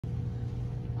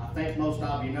I think most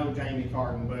of you know Jamie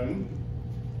Carden Boone.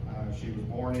 She was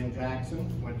born in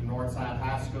Jackson, went to Northside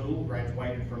High School,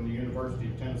 graduated from the University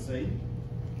of Tennessee.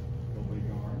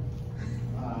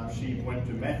 She went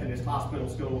to Methodist Hospital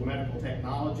School of Medical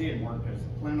Technology and worked as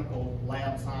a clinical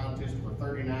lab scientist for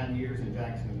 39 years in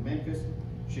Jackson and Memphis.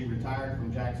 She retired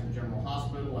from Jackson General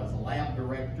Hospital as a lab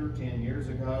director 10 years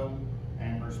ago,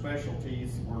 and her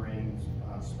specialties were in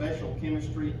special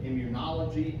chemistry,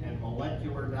 immunology, and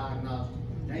molecular diagnostics.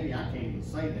 Jamie, I can't even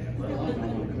say that, but I don't know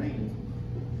what it means.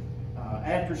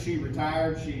 After she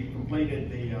retired, she completed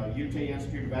the UT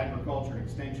Institute of Agriculture and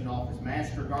Extension Office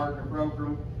Master Gardener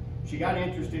program. She got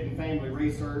interested in family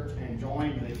research and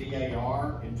joined the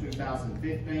DAR in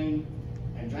 2015.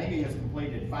 And Jamie has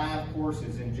completed 5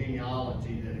 courses in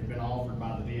genealogy that have been offered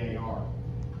by the DAR.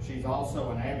 She's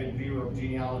also an avid viewer of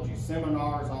genealogy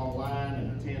seminars online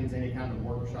and attends any kind of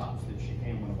workshops that she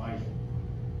can when available.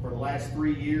 For the last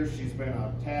 3 years, she's been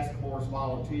a task force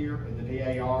volunteer at the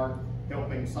DAR,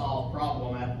 helping solve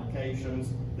problem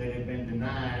applications that have been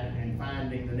denied and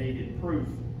finding the needed proof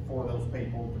for those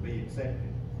people to be accepted.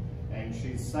 And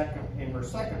she's in her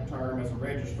second term as a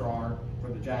registrar for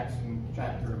the Jackson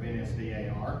chapter of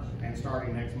NSDAR, and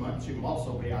starting next month, she will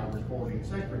also be our recording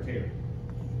secretary.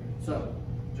 So,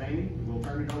 Jamie, we'll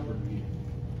turn it over to you.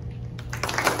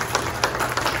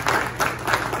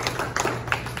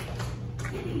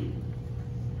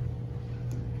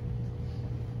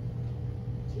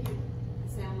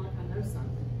 Sound like I know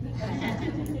something.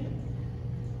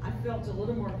 I felt a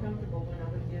little more comfortable when I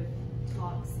would give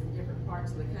talks in different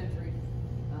parts of the country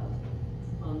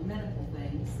on medical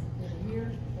things. And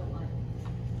here, I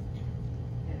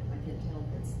can't tell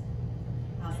if it's,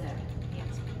 how's that?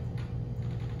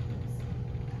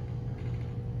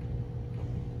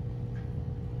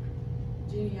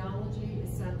 Genealogy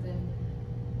is something,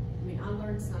 I mean, I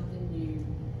learn something new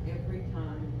every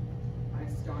time I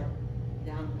start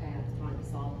down a path trying to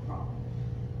solve a problem.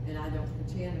 And I don't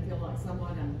pretend to feel like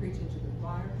someone I'm preaching to the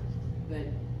choir, but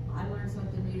I learn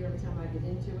something new every time I get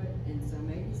into it, and so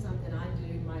maybe something I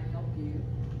do might help you.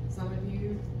 Some of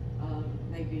you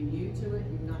may be new to it,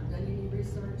 you've not done any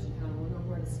research, you kind of don't know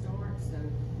where to start, so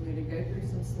I'm going to go through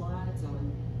some slides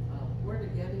on where to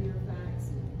gather your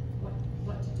facts and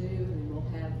what to do, and we'll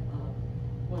have,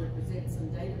 want to present some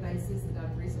databases that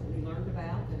I've recently learned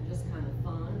about that are just kind of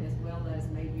fun, as well as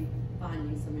maybe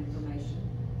finding some information.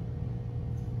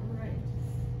 All right.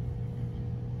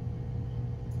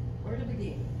 Where to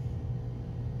begin?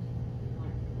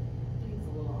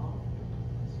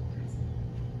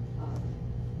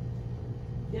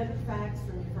 Gather facts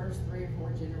from your first 3 or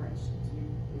 4 generations.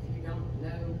 If you don't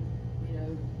know,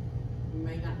 you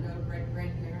may not know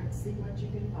great-grandparents, see what you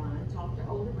can find. Talk to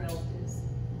older relatives.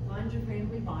 Find your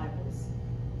family Bibles.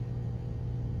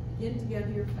 Begin to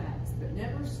gather your facts, but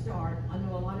never start. I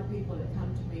know a lot of people that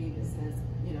come to me that says,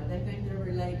 they think they're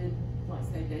related, like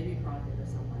say Davy Crockett or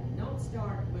somebody. Don't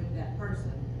start with that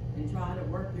person and try to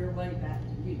work your way back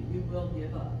to you. You will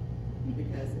give up.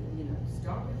 Because,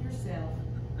 start with yourself.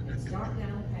 And start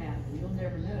down a path, and you'll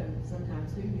never know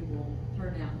sometimes who you will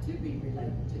turn out to be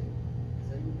related to.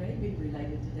 So you may be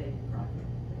related to David Crockett.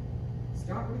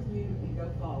 Start with you and go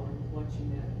forward with what you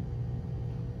know.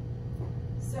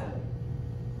 So,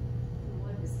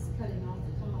 this is cutting off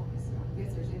the talk, so I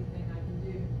guess there's anything I can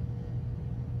do.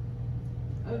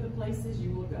 Oh, the places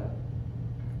you will go.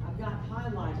 I've got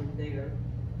highlighted there,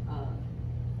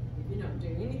 if you don't do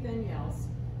anything else,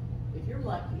 if you're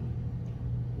lucky,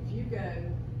 if you go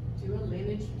to a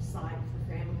lineage site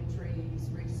for family trees,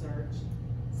 research,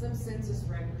 some census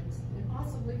records, and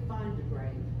possibly find a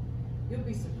grave, you'll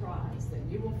be surprised that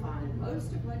you will find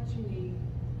most of what you need,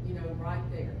 right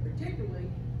there. Particularly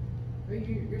for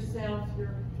yourself,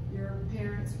 your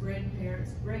parents,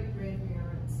 grandparents,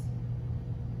 great-grandparents.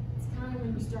 It's kind of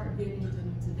when you start getting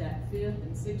into that 5th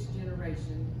and 6th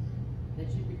generation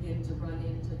that you begin to run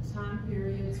into time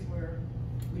periods where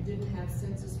we didn't have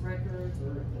census records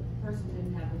or the person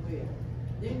didn't have a will.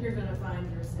 Then you're going to find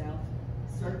yourself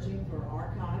searching for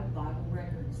archived Bible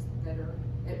records that are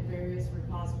at various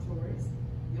repositories.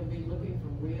 You'll be looking for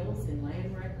wills and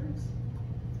land records.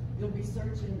 You'll be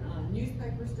searching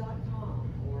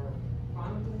newspapers.com or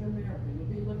Chronicling America. You'll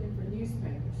be looking for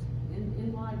newspapers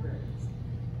in libraries.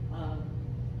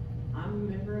 I'm a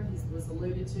member, he was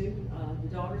alluded to, the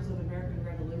Daughters of the American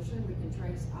Revolution. We can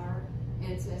trace our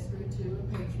ancestry to a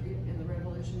patriot in the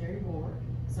Revolutionary War.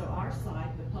 So our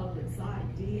site, the public site,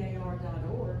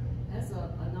 dar.org, has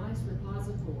a nice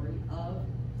repository of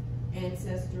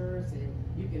ancestors, and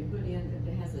you can put in,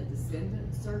 it has a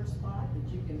descendant search spot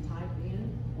that you can type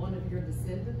in one of your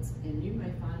descendants, and you may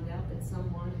find out that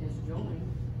someone has joined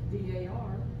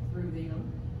DAR through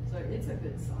them. So it's a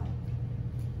good site.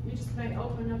 You just may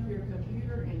open up your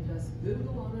computer and just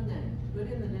Google on a name.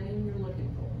 Put in the name you're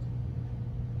looking for.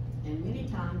 And many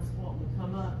times what will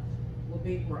come up will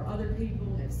be where other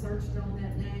people have searched on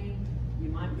that name. You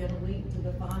might get a link to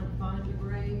the Find a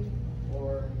Grave,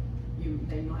 or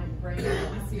they might bring,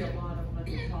 I see a lot of what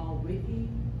they call Wiki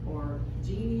or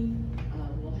Genie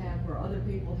will have where other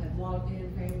people have logged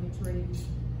in family trees.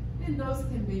 And those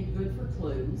can be good for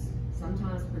clues.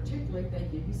 Sometimes, particularly if they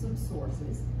give you some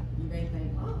sources, you may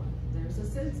think, oh, there's a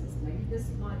census. Maybe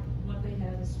what they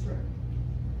have is true.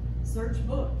 Search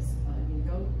books. You can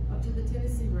go up to the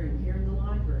Tennessee room here in the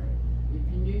library. If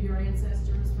you knew your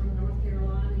ancestors from North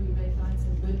Carolina, you may find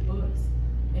some good books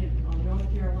on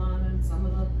North Carolina and some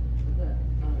of the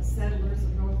settlers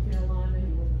of North Carolina.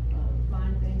 You will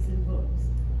find things in books.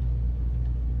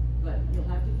 But you'll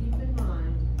have to keep in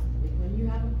mind that when you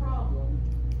have a problem,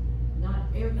 not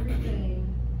everything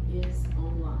is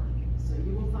online. So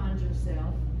you will find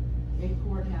yourself in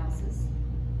courthouses,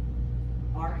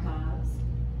 archives,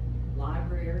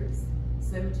 libraries,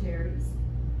 cemeteries.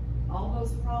 All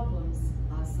those problems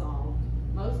I solved,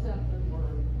 most of them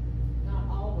were not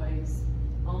always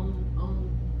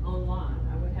online.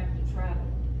 I would have to travel.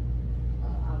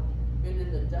 I've been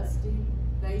in the dusty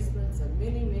basements of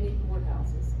many, many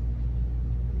courthouses,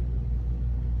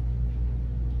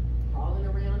 crawling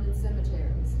around in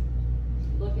cemeteries,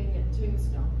 looking at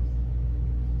tombstones.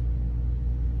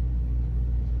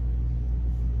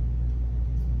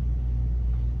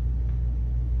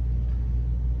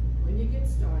 When you get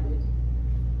started,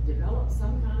 develop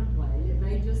some kind of way. It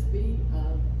may just be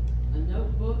a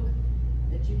notebook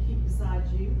that you keep beside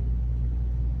you.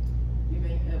 You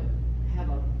may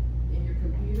have in your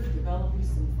computer, develop you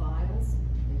some files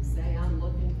and say, I'm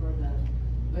looking for the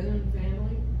Boone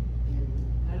family. And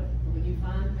when you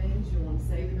find things, you want to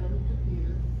save it on your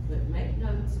computer, but make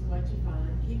notes of what you find.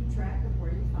 Keep track of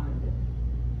where you find it.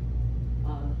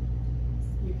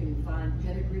 You can find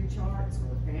pedigree charts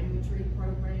or family tree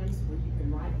programs where you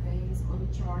can write things on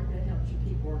the chart that helps you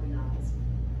keep organized.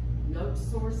 Note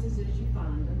sources as you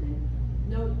find them and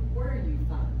note where you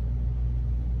find them.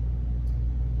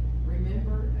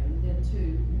 Remember, and then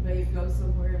too, you may go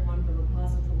somewhere in one of the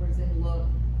repositories and look.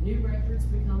 New records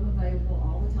become available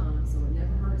all the time, so it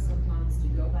never hurts sometimes to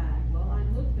go back. Well, I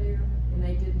looked there and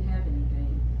they didn't have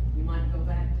anything. You might go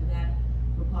back to that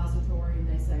repository and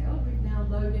they say, oh, we've now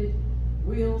loaded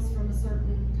wheels from a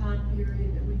certain time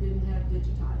period that we didn't have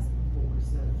digitized before.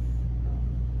 So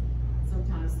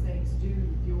sometimes things do,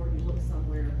 if you already look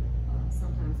somewhere,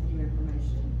 sometimes new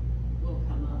information will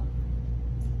come up.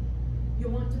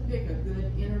 You'll want to pick a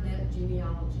good internet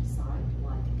genealogy site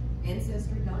like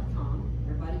Ancestry.com.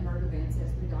 Everybody heard of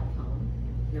Ancestry.com.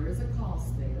 There is a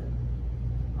cost there.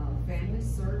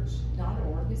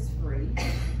 FamilySearch.org is free.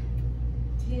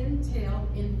 10Tell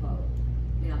Info.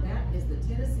 Now that is the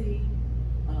Tennessee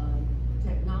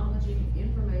Technology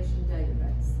Information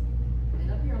Database.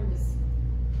 And up here on this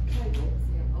table,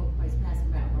 see, everybody's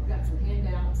passing out. I've got some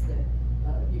handouts that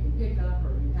you can pick up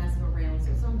or you can pass them around. So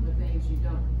some of the things you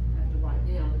don't have to write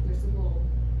down, but there's some little,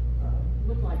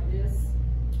 look like this.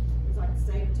 It's like the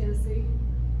state of Tennessee,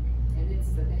 and it's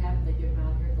that they give them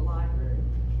out here at the library.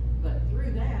 But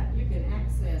through that, you can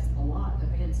access a lot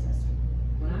of ancestry.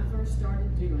 When I first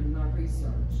started doing my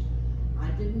research, I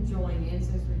didn't join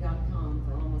Ancestry.com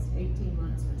for almost 18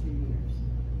 months or 2 years.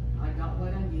 I got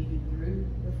what I needed through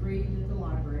the free that the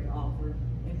library offered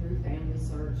and through Family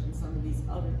Search and some of these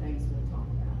other things we'll talk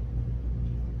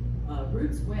about.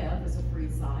 Roots Web is a free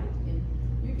site, and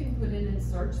you can put in and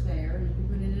search there, and you can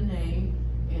put in a name,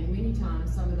 and many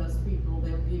times some of those people,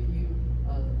 they'll give you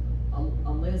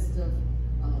a list of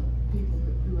people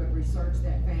who have researched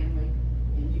that family,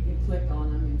 and you can click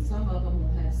on them, and some of them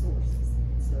will have sources.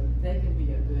 So they can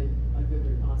be a good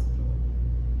repository.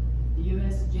 The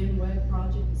U.S. Gen Web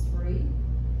project is free.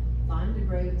 Find a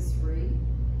Grave is free.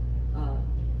 The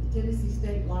Tennessee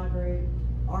State Library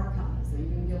archives. And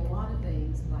you can get a lot of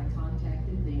things by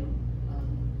contacting them.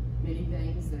 Many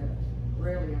things that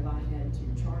rarely have I had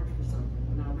to charge for something.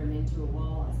 When I run into a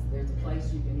wall, there's a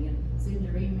place you can send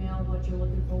your email what you're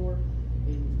looking for,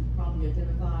 and you probably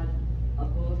identified a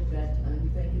book that you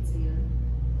think it's in.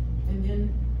 And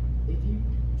then if you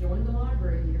join the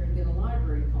library here and get a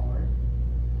library card,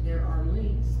 there are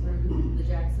links through the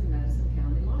Jackson-Madison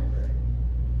County Library.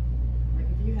 Like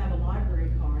if you have a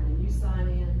library card and you sign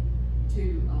in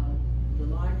to the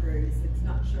libraries, it's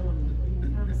not showing you, but you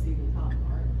can kind of see the top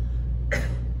part.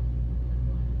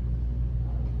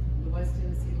 The West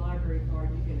Tennessee Library card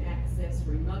you can access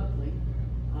remotely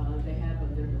They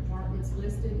have their departments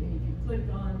listed, and if you click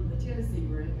on the Tennessee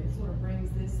group, it sort of brings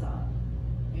this up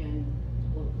and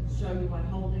will show you what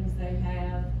holdings they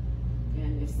have.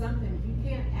 And if you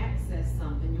can't access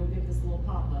something, you'll get this little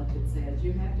pop-up that says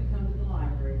you have to come to the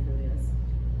library for this.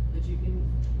 But you can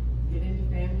get into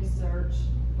Family Search.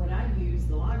 What I use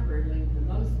the library link the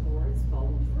most for is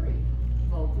Fold 3.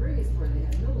 Fold 3 is where they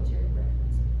have military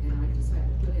records. And I just have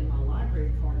to put in my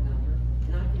library card number,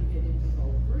 and I can get into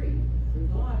Fold 3 through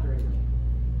the library link.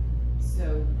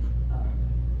 So,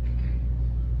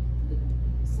 the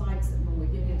sites, that when we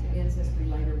get into Ancestry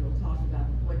later, we'll talk about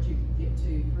what you can get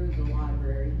to through the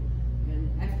library.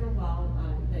 And after a while,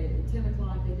 at 10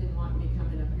 o'clock, they didn't want me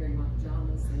coming up here in my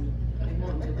pajamas and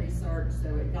wanting to research,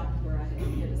 so it got to where I had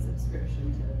to get a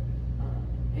subscription to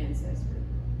Ancestry.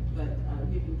 But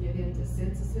you can get into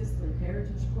censuses through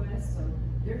Heritage Quest, so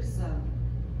there's a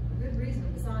good reason,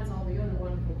 besides all the other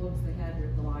wonderful books they have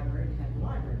here at the library, to have the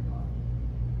library card.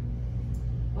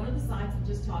 One of the sites I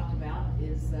just talked about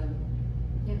is,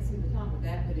 you can't see the top of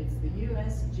that, but it's the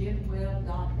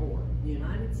usgenweb.org. The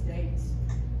United States,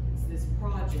 it's this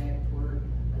project where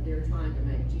they're trying to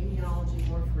make genealogy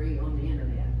more free on the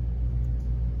internet.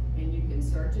 And you can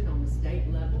search it on the state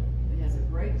level. It has a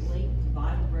great link to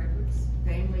vital records,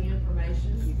 family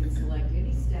information. You can select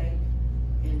any state,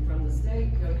 and from the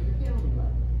state, go to your county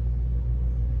level.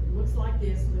 It looks like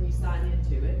this when you sign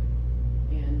into it,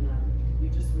 and you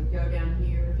just would go down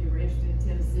here. If you were interested in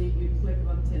Tennessee, you'd click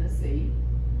on Tennessee,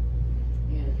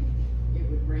 and it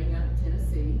would bring up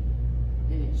Tennessee,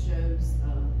 and it shows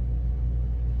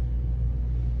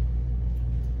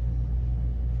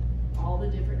all the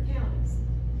different counties.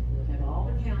 We'll have all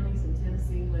the counties in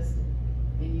Tennessee listed,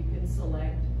 and you can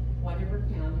select whatever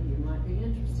county you might be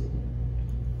interested in.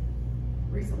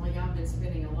 Recently, I've been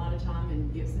spending a lot of time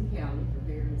in Gibson County for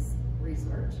various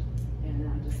research, and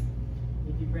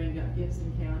if you bring up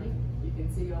Gibson County, you can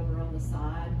see over on the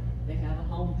side, they have a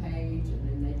home page, and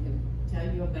then they can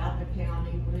tell you about the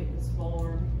county, when it was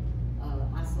formed.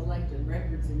 I selected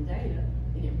records and data,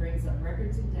 and it brings up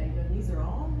records and data, and these are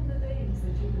all of the things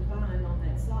that you can find on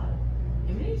that site.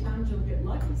 And many times you'll get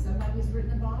lucky. Somebody's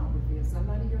written a biography of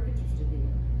somebody you're interested in.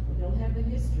 They'll have the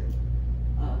history.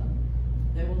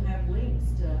 They will have links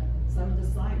to some of the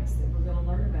sites that we're going to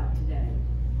learn about today.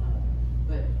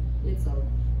 But it's a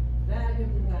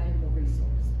valuable, valuable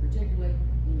resource, particularly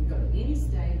when you go to any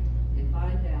state and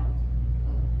find out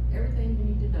everything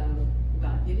you need to know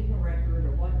about getting a record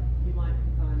or what you might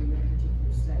find in that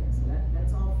particular state. So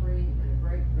that's all free and a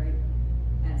great, great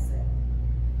asset.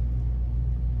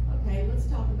 Okay, let's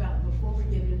talk about, before we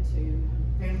get into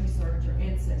Family Search or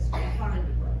Ancestry, Find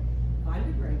a Grave. Find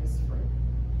a Grave is free.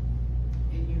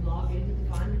 And you log into the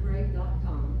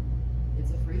findagrave.com.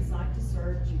 It's a free site to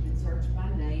search. You can search by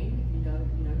name, if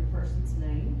you know the person's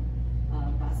name,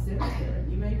 by cemetery.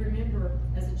 You may remember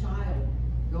as a child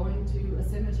going to a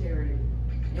cemetery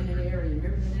in an area, you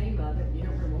remember the name of it, you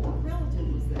don't remember what relative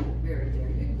was buried there.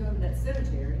 You can go to that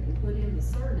cemetery and put in the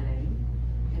surname,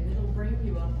 and it'll bring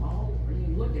you up all, or you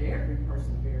can look at every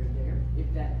person buried there,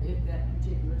 if that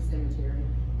particular cemetery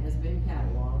has been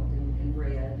cataloged and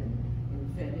read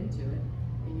and fed into it,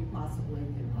 and you possibly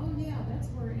can, oh yeah,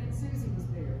 that's where Aunt Susie was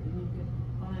buried, and you can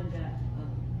find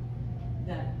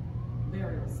that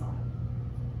burial site.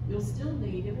 You'll still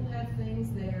need, it will have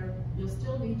things there, you'll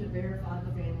still need to verify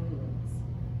the family links,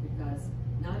 because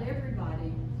not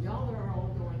everybody, y'all are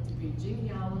all going to be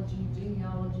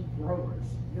genealogy growers.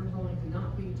 You're going to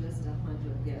not be just a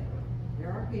hunter-gatherer.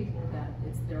 There are people that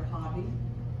it's their hobby.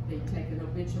 They take an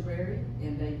obituary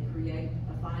and they create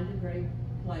a find a grave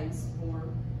place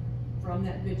from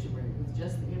that obituary with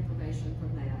just the information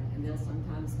from that, and they'll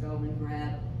sometimes go and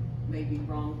grab maybe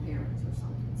wrong parents or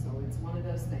something. So it's one of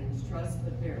those things, trust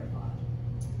but verify.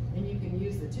 And you can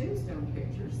use the tombstone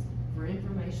pictures for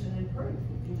information and proof.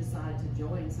 If you decide to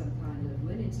join some kind of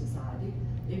lineage society,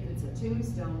 if it's a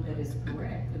tombstone that is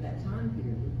correct for that time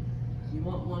period, you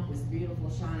won't want this beautiful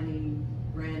shiny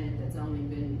granite that's only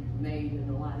been made in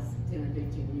the last 10 or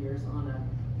 15 years on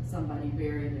somebody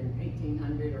buried in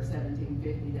 1800 or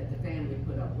 1750 that the family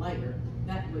put up later.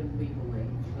 That wouldn't be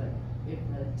believed. But if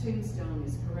the tombstone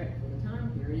is correct for the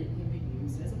time period, it can be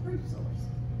used as a proof source.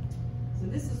 So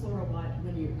this is sort of what,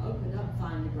 when you open up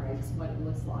Find a Grave, what it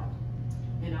looks like.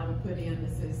 And I would put in,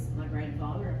 this is my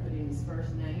grandfather, I put in his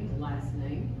first name, the last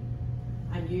name.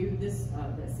 I knew this,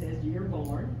 that says year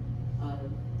born.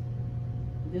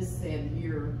 This said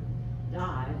year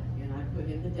died, and I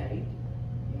put in the date.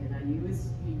 And I knew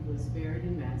he was buried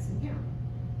in Madison County.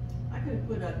 I could have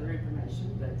put other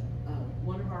information, but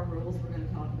one of our rules we're going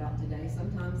to talk about today,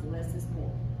 sometimes less is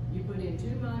more. You put in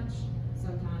too much,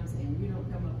 sometimes, and you don't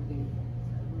come up with anything.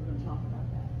 So we're going to talk about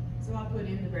that. So I put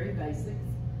in the very basics,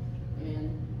 and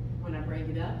when I bring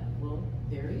it up, well,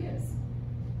 there he is.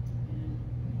 And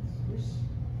I wish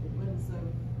it wasn't so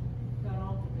cut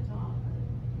off at the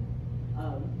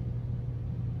top.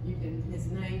 You can, his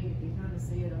name, you can kind of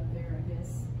see it up there, I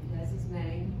guess. He has his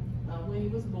name, when he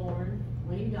was born,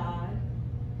 when he died.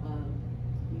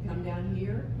 You come down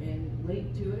here, and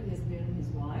linked to it has been his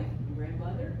wife,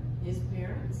 grandmother, his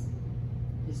parents,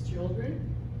 his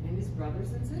children, and his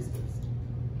brothers and sisters.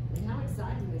 And how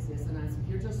exciting is this? And if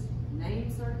you're just name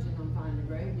searching on Find a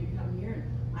Grave, you come here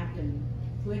and I can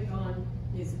click on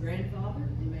his grandfather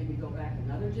and maybe go back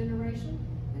another generation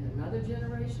and another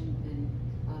generation. And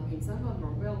I mean, some of them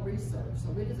are well researched.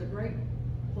 So it is a great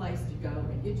place to go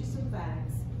and get you some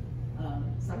facts.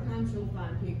 Sometimes you'll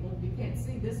find people, you can't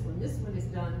see this one. This one is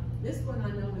done, this one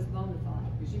I know is bona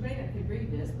fide, because you may not could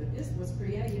read this, but this was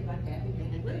created by Kathy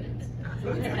Hannah Williams. So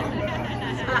it's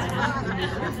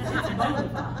bona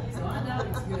fide, so I know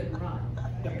it's good and right.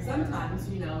 Sometimes,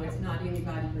 you know, it's not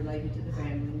anybody related to the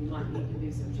family, and you might need to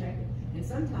do some checking. And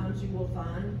sometimes you will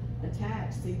find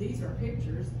attached, see, these are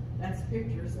pictures, that's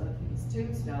pictures of his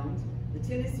tombstones. The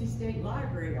Tennessee State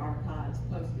Library Archives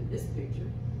posted this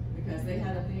picture, because they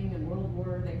had a thing in World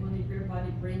War, they wanted everybody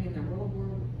to bring in their World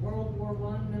War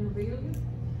I memorabilia.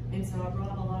 And so I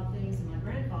brought a lot of things to my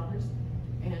grandfather's,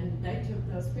 and they took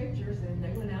those pictures and they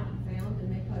went out and found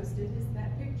and they posted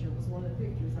that picture was one of the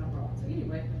pictures I brought. So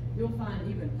anyway, you'll find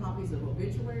even copies of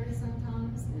obituaries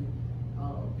sometimes, and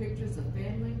pictures of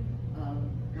family.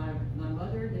 My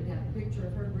mother did have a picture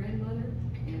of her grandmother,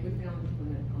 and we found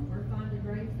on her Find a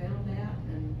Grave, found that,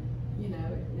 and you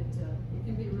know, it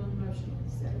can be real emotional.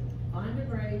 So find a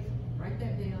grave, write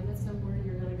that down, that's somewhere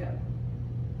you're going to go.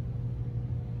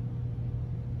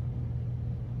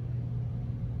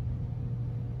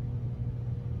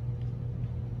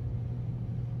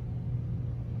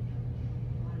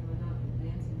 Why am I not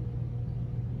advancing?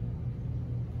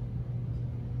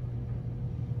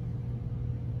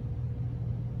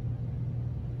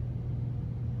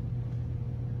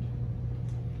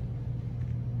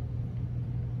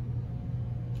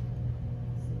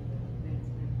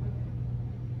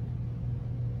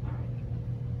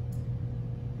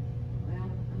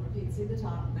 See the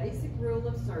top, basic rule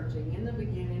of searching. In the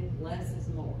beginning, less is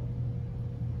more.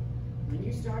 When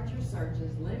you start your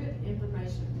searches, limit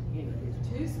information in it. It's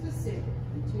too specific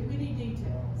and too many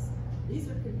details. These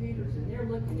are computers, and they're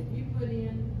looking. If you put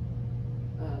in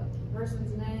the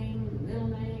person's name, the middle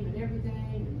name, and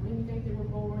everything, and when you think they were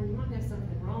born, you might have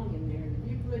something wrong in there. And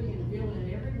if you put in, fill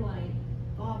in every blank,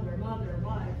 father, mother,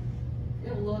 wife,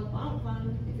 it'll look, I don't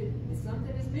find, if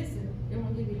something is missing, it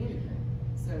won't give you anything.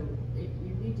 So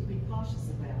you need to be cautious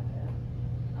about that,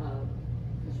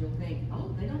 because you'll think,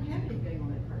 oh, they don't have anything on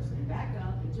that person. And back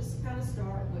up and just kind of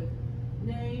start with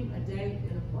name, a date,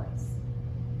 and a place.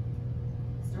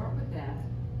 Start with that.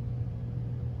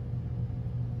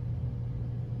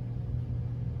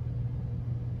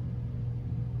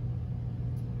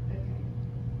 Okay.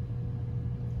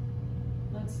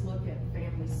 Let's look at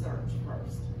family search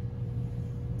first.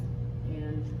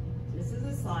 And this is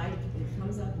a site, it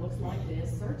comes up, looks like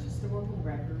this, search historical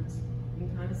records. You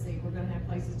can kind of see, we're going to have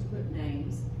places to put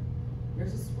names.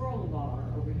 There's a scroll bar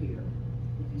over here.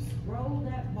 If you scroll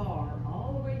that bar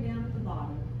all the way down at the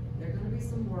bottom, there are going to be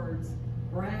some words,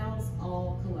 browse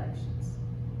all collections.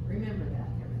 Remember that,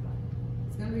 everybody.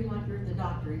 It's going to be like you're at the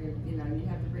doctor, you know, you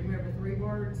have to remember 3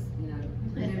 words, you know,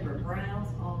 remember, browse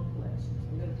all collections.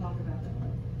 We're going to talk about that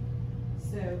later.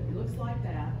 So it looks like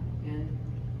that, and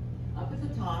up at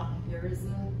the top, there is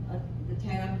the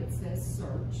tab that says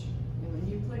search. And when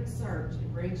you click search,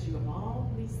 it brings you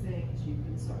all these things you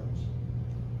can search.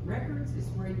 Records is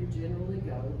where you generally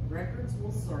go. Records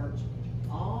will search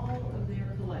all of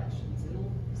their collections.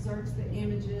 It'll search the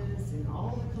images and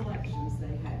all the collections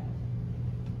they have.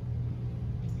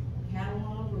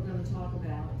 Catalog, we're going to talk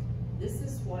about. This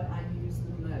is what I use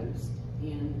the most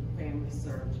in family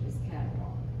search, is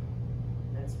catalog.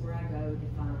 That's where I go to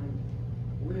find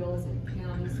wills and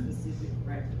county-specific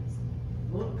records.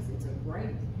 Books, it's a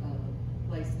great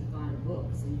place to find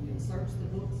books, and you can search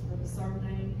the books for the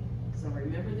surname. So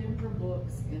remember them for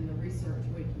books in the Research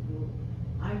Wiki book.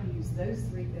 I use those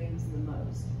 3 things the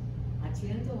most. I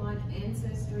tend to like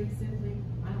Ancestry simply,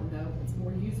 I don't know, it's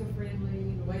more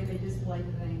user-friendly, the way they display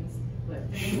things, but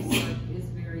family search is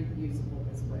very usable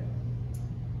as well.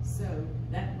 So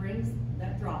that brings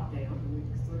that drop down, and we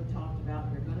sort of talked about,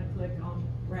 we're going to click on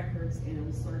records and it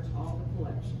will search all the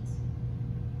collections.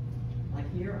 Like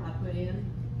here, I put in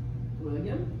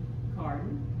William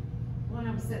Carden. When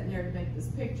I was sitting there to make this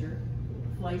picture,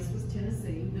 place was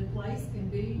Tennessee. The place can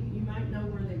be, you might know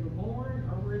where they were born,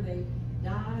 or where they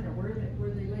died, or where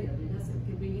they lived. It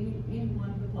could be any one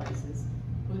of the places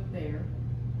put there.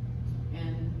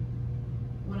 And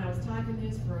when I was typing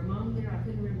this for a moment there, I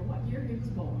couldn't remember what year he was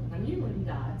born. I knew when he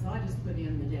died, so I just put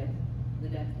in the death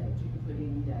date. You can put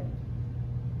any date.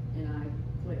 And I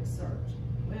clicked search.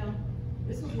 Well,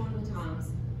 this was one of the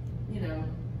times, you know,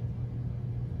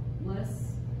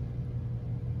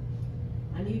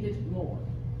 I needed more.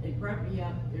 It brought me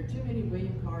up. There are too many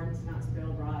William Cardens not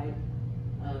spelled right.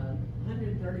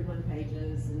 131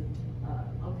 pages, and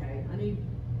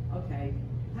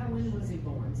when was he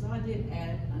born? So I did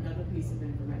add another piece of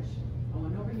information. I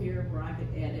went over here where I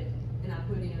could edit, and I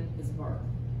put in his birth.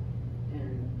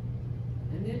 And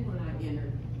then when I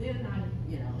entered, then I,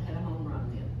 had a home run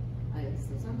then.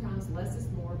 So sometimes less is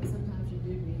more, but sometimes you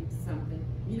do need something.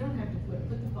 You don't have to put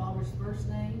the father's first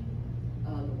name,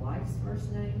 the wife's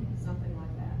first name, something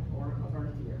like that, or a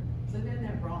birth year. So then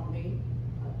that brought me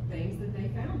things that they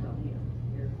found on him.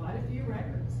 There are quite a few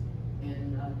records.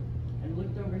 And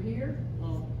looked over here,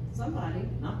 well, somebody,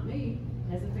 not me,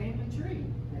 has a family tree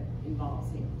that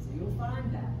involves him. So you'll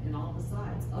find that in all the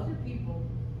sites. Other people,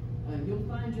 you'll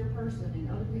find your person in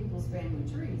other people's family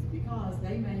trees, because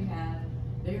they may have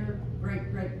their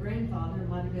great-great-grandfather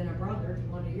might have been a brother to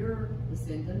one of your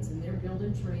descendants, and they're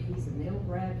building trees, and they'll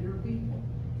grab your people.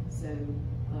 So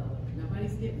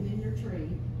nobody's getting in your tree,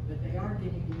 but they are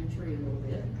getting in your tree a little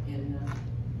bit, and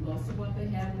most of what they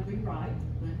have will be right,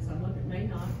 but some of it may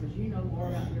not, because you know more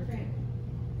about your family.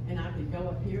 And I could go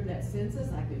up here, that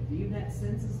census, I could view that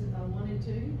census if I wanted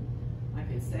to. I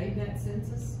could save that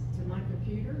census to my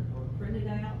computer or print it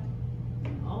out.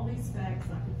 And all these facts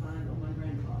I could find on my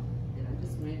grandfather. And I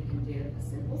just went and did a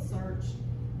simple search,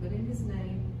 put in his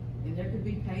name, and there could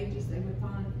be pages they would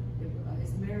find.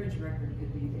 His marriage record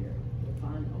could be there. They'll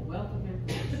find a wealth of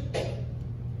information.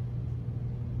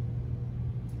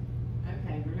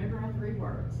 Okay, remember our 3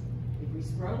 words. If we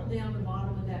scroll down the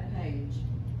bottom of that page,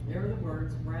 there are the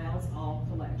words browse all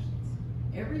collections.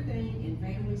 Everything in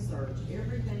Family Search,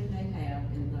 everything they have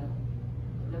in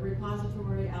the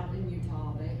repository out in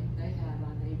Utah, they have,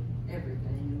 I think,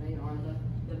 everything, and they are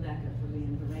the mecca for the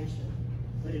information.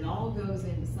 But it all goes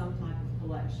into some type of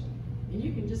collection. And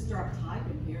you can just start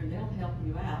typing here, and they'll help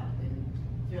you out and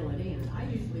fill it in. I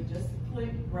usually just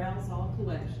click browse all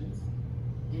collections,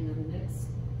 and then the next,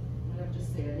 what I've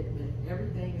just said, that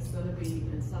everything is going to be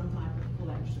in some type of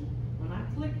collection. When I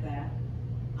click that,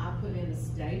 I put in a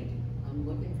state. I'm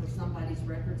looking for somebody's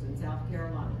records in South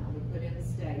Carolina. I would put in a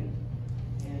state,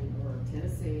 or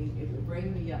Tennessee. It would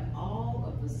bring me up all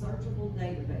of the searchable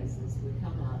databases would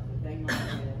come up that they might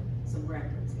have some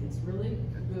records. It's really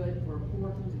good for a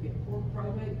portal to get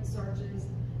probate searches,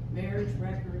 marriage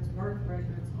records, birth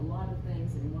records, a lot of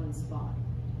things in one spot.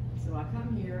 So I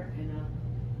come here, and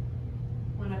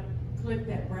when I click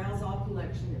that browse all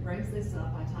collection, it brings this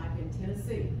up. I type in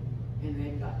Tennessee, and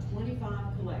they've got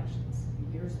 25 collections.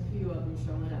 And here's a few of them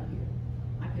showing up here.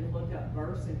 I can look up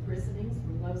births and christenings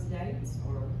from those dates,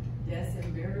 or deaths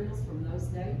and burials from those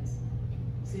dates.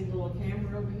 See the little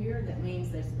camera over here? That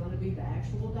means there's going to be the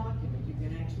actual document. You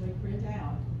can actually print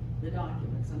out the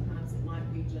document. Sometimes it might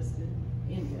be just an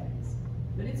index.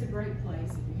 But it's a great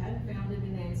place. If you hadn't found it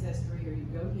in Ancestry, or you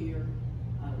go here,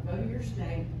 go to your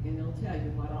state, and they'll tell you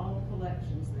what all the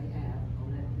collections they have on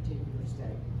that particular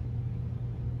state.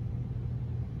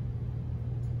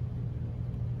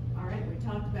 All right, we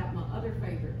talked about my other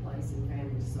favorite place in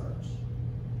Family Search.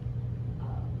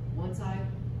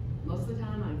 Most of the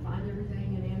time I find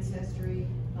everything in Ancestry,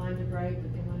 find it great,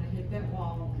 but then when I hit that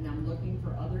wall and I'm looking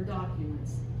for other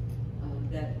documents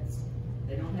that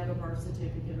they don't have a birth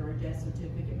certificate or a death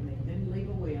certificate, and they didn't leave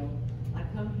a will, I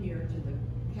come here to the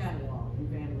catalog in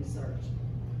Family Search.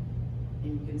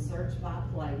 And you can search by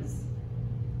place,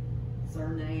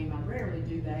 surname, I rarely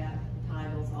do that,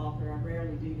 titles, author, I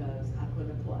rarely do those, I put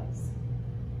a place.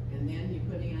 And then you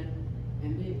put in,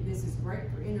 and this is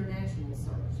great for international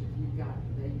search. If you've got,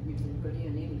 you can put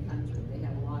in any country. They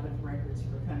have a lot of records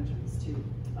for countries too,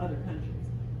 other countries.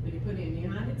 But you put in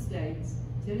United States,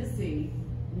 Tennessee,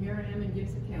 and here I am in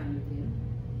Gibson County again,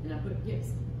 and I put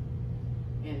Gibson.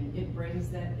 And it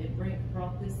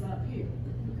brought this up here,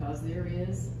 because there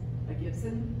is a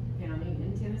Gibson County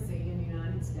in Tennessee in the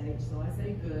United States. So I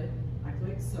say good, I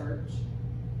click search,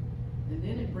 and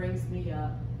then it brings me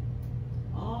up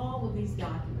all of these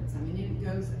documents. I mean, it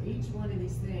goes, each one of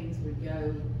these things would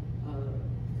go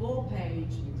full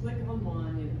page. You click on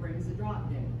one, and it brings a drop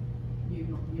down.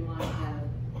 You might have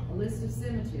a list of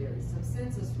cemeteries, some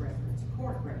census records,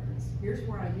 court records. Here's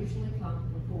where I usually come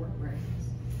for court records.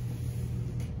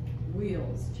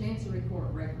 wills, chancery court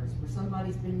records, where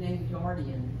somebody's been named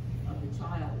guardian of the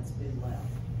child that's been left,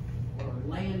 or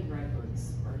land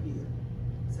records are here.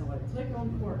 So I click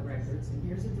on court records, and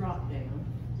here's a drop down,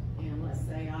 and let's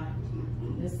say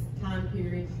this time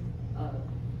period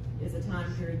is a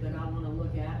time period that I want to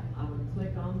look at. I would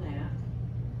click on that.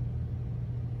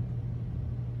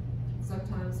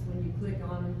 Sometimes when you click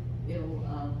on them, it'll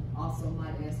also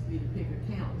might ask you to pick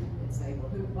a county and say,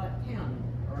 well, what county,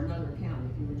 or another county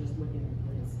if you were just looking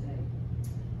for the state.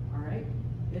 All right,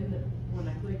 then when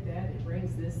I click that, it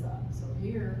brings this up. So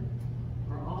here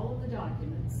are all of the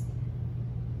documents,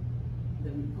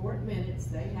 the court minutes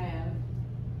they have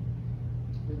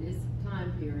for this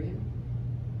time period.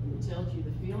 And it tells you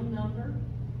the film number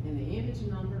and the image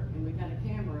number, and we got a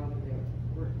camera over there.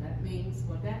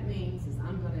 What that means is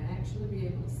I'm going to actually be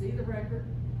able to see the record,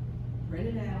 print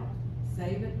it out,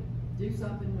 save it, do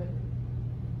something with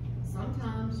it.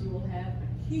 Sometimes you will have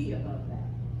a key above that.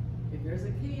 If there's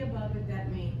a key above it,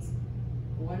 that means,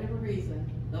 for whatever reason,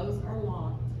 those are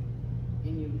locked,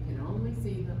 and you can only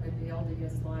see them at the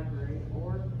LDS library,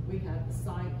 or we have the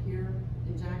site here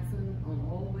in Jackson on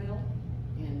Oilwell,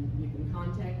 and you can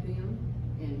contact them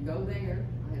and go there.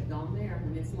 I have gone there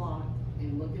when it's locked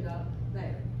and look it up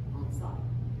there on site.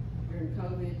 During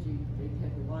COVID, they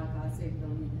had the Wi-Fi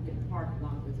signal, you can get the parking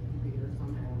lot with a computer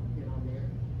somehow, get on there.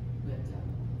 But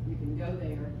you can go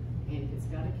there, and if it's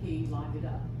got a key, lock it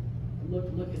up.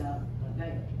 Look it up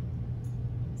there.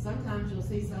 Sometimes you'll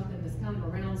see something that's kind of a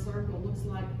round circle, looks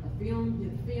like a film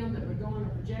that would go on a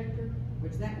projector,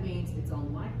 which that means it's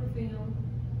on microfilm,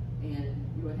 and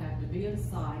you would have to be at a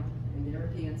site, and there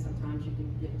again, sometimes you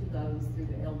can get to those through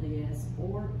the LDS,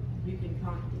 or you can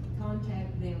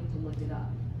contact them to look it up.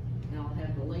 And I'll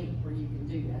have the link where you can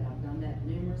do that. I've done that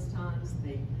numerous times.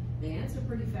 They answer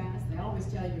pretty fast. They always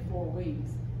tell you 4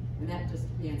 weeks, and that just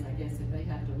depends, I guess, if they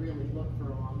have to really look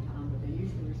for a long time, but they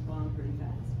usually respond pretty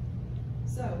fast.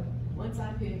 So once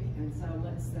I pick, and so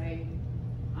let's say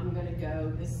I'm going to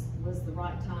go, this was the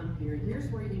right time period.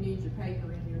 Here's where you need your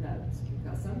paper and your notes,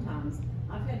 because sometimes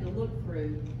I've had to look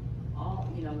through all,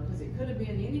 because it could have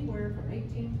been anywhere from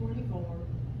 1824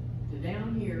 to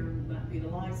down here, might be the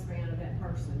lifespan of that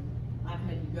person. I've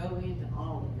had to go into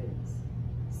all of these.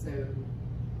 So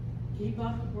keep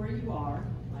up with where you are.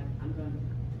 Like I'm going to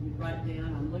write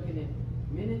down, I'm looking at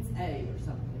minutes A or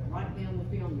something. Write down the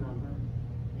film number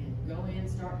and go in,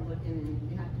 start looking,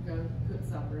 and you have to go cook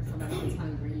supper. If somebody's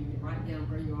hungry, you can write down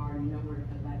where you are and you know where to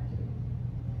come back to.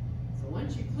 So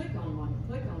once you click on one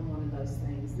of those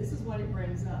things, this is what it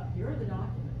brings up. Here are the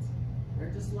documents.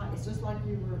 They're just like, it's just like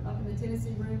you were up in the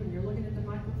Tennessee room and you're looking at the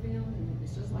microfilm, and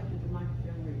it's just like you're the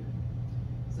microfilm reader.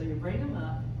 So you bring them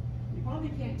up. You probably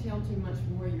can't tell too much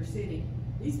from where you're sitting.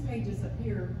 These pages up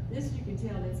here, this you can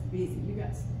tell it's busy. You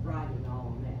got writing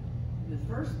all on that. The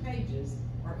first pages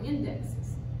are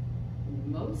indexes. And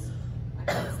most,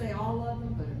 I can't say all of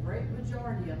them, but a great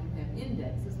majority of them have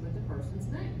indexes with the person's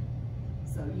name.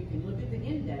 So you can look at the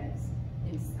index,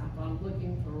 and if I'm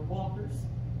looking for Walkers,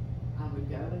 I would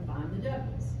go and find the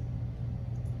Douglas.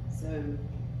 So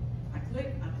I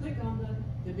click on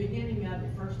the beginning of it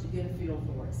first to get a feel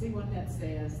for it. See what that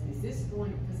says. Is this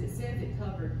going, because it said it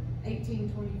covered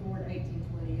 1824 to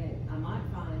 1828. I might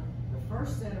find the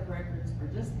first set of records are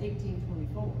just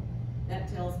 1824. That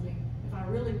tells me if I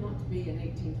really want to be in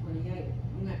 1828,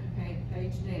 I'm going to have to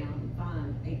page down and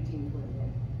find 1828.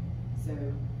 So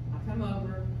I come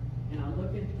over and I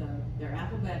look at they're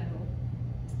alphabetical.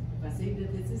 If I see that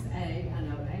this is A, I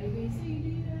know A, B, C,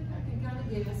 D, I can kind of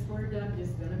guess where W is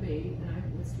going to be, and I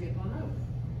can skip on over.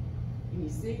 And you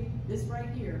see this right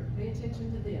here, pay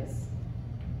attention to this.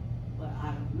 But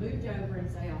I've moved over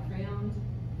and say I found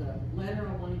the letter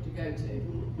I wanted to go to,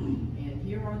 and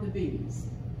here are the B's.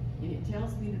 And it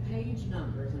tells me the page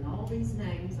numbers and all these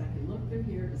names. I can look through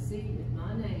here to see if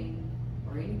my name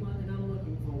or anyone that I'm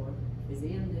looking for is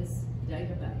in this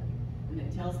database. And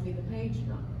it tells me the page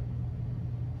number.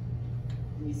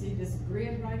 And you see this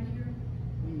grid right here?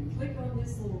 When you click on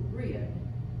this little grid,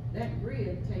 that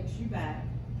grid takes you back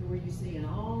to where you see in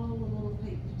all the little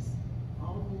pages,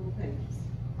 all the little pages.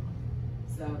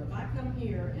 So if I come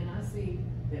here and I see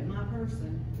that my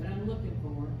person that I'm looking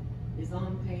for is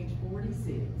on page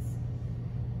 46,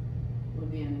 well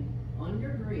then on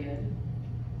your grid,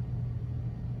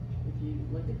 if you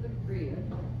look at the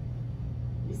grid,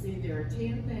 you see there are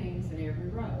 10 things in every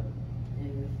row.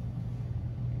 And if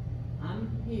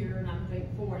I'm here and I'm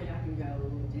thinking 40, I can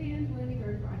go 10, 20,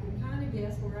 30, I can kind of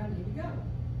guess where I need to go.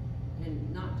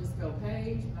 And not just go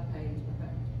page by page by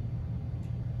page.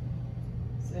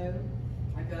 So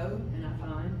I go and I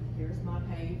find, here's my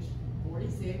page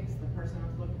 46, the person I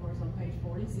was looking for is on page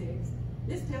 46.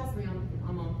 This tells me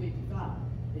I'm on 55.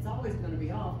 It's always going to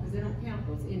be off because they don't count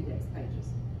those index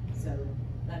pages. So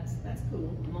that's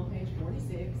cool. I'm on page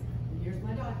 46, and here's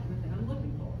my document that I'm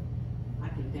looking for. I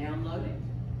can download it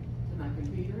to my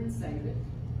computer and save it.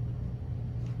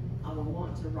 I will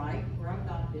want to write where I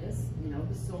got this, you know,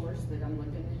 the source that I'm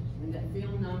looking at, and that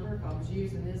film number. If I was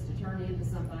using this to turn into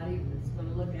somebody that's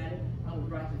going to look at it, I would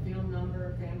write the film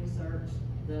number, family search,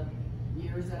 the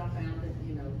years that I found it,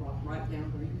 you know, write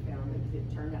down where you found it if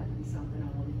it turned out to be something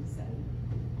I wanted to save.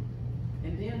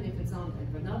 And then if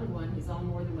another one is on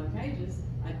more than 1 pages,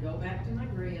 I'd go back to my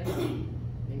grid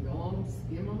and go on,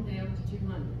 skim them down to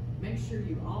 200. Make sure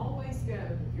you always go,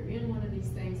 if you're in one of these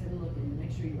things and looking,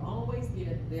 make sure you always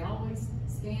they always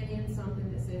scan in something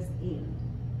that says end.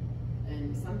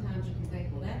 And sometimes you can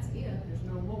think, well, that's it, there's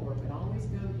no more, but always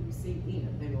go to you see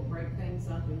end. They will break things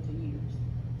up into years.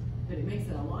 But it makes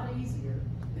it a lot easier,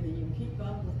 and then you can keep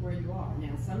up with where you are.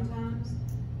 Now, sometimes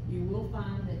you will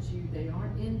find that they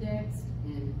aren't indexed,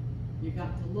 and you've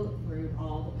got to look through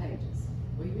all the pages.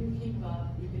 Well, you can keep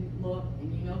up, you can look,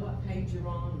 and you know what page you're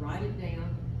on, write it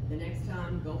down. The next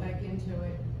time, go back into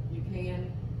it. You can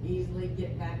easily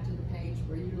get back to the page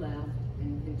where you left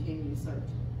and continue searching.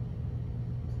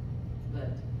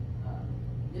 But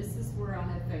this is where I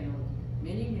have found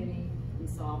many and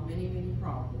solved many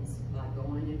problems by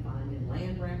going and finding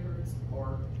land records,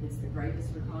 or it's the greatest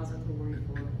repository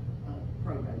for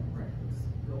probate records,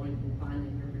 going and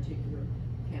finding your particular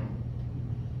county.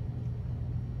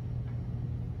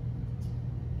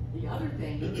 The other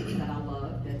thing that I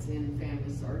love that's in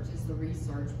Family Search is the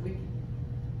Research Wiki.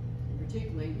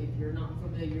 Particularly if you're not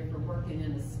familiar, if you're working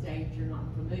in a state you're not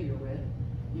familiar with,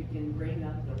 you can bring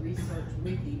up the Research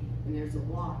Wiki, and there's a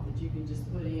block that you can just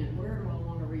put in, where do I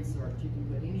want to research? You can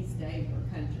put any state or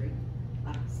country.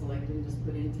 I selected and just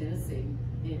put in Tennessee,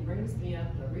 and it brings me up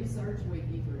the Research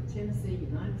Wiki for Tennessee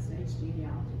United States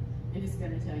Genealogy. And it's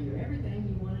going to tell you everything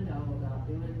you want to know about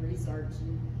doing research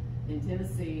in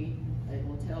Tennessee. It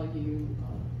will tell you,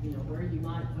 you know, where you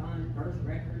might find birth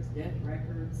records, death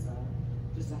records,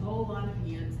 just a whole lot of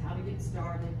hints, how to get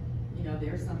started. You know,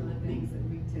 there's some of the things that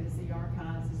Tennessee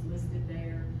Archives is listed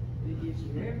there. It gives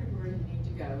you everywhere you need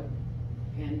to go.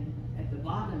 And at the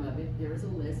bottom of it, there's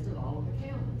a list of all of the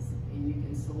counties, and you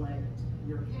can select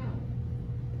your county.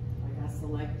 Like I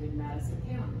selected Madison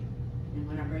County. And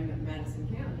when I bring up Madison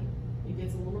County, it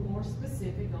gets a little more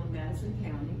specific on Madison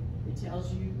County. It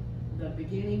tells you the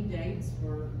beginning dates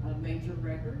for major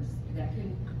records. That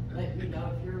can let you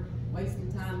know if you're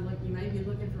wasting time. Look, you may be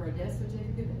looking for a death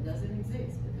certificate that doesn't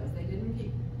exist because they didn't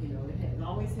keep. You know, it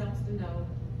always helps to know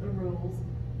the rules,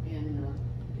 and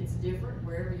it's different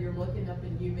wherever you're looking. Up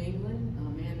in New England,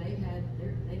 man,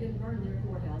 they didn't burn their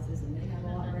courthouses, and they have a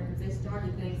lot of records. They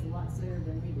started things a lot sooner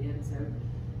than we did, so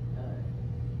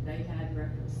they had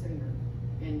records sooner.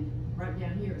 And right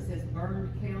down here it says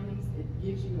burned counties. It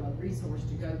gives you a resource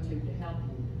to go to help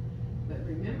you. But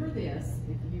remember this,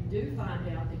 if you do find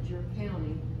out that your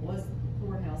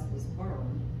courthouse was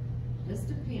burned, this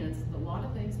depends. A lot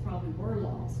of things probably were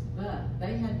lost, but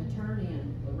they had to turn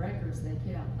in the records they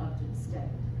kept up to the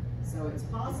state. So it's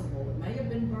possible it may have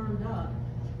been burned up,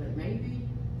 but maybe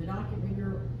the document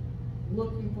you're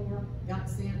looking for got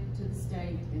sent to the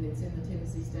state, and it's in the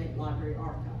Tennessee State Library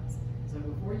archives. So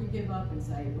before you give up and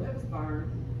say, well, it was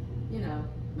burned, you know,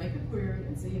 make a query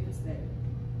and see if it's there.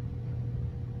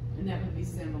 And that would be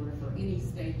similar for any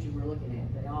state you were looking at.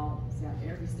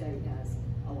 Every state has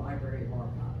a library of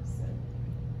archives. So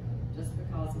just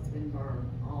because it's been burned,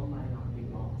 all might not be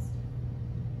lost.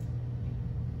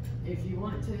 If you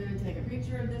want to take a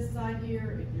picture of this site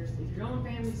here, if you're on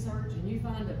Family Search and you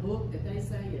find a book that they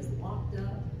say is locked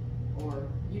up, or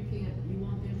you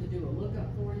want them to do a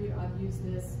lookup for you, I've used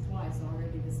this twice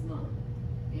already this month,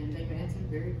 and they've answered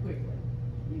very quickly.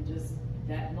 You just,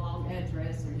 that long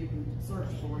address, or you can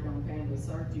search for it on Family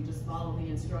Search. You just follow the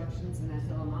instructions, and I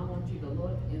tell them I want you to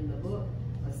look in the book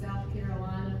of South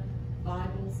Carolina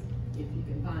Bibles. If you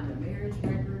can find a marriage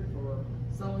record for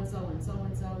so-and-so and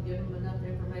so-and-so, give them enough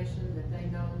information that they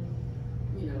know,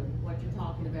 you know, what you're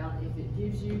talking about. If it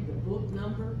gives you the book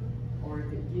number, or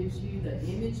if it gives you the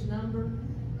image number,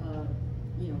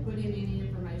 you know, put in any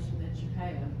information that you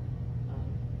have,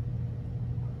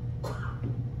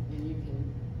 and you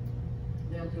can,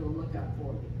 they'll do a lookup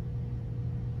for you.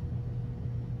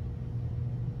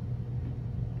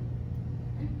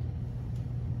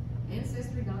 Okay.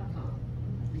 Ancestry.com.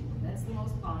 That's the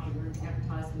most popular, it's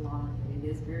advertised a lot, and it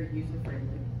is very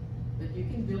user-friendly. But you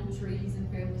can build trees in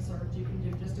Family Search. You can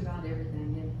do just about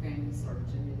everything in Family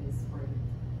Search, and it is free.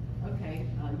 Okay,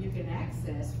 you can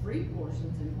access free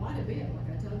portions in quite a bit. Like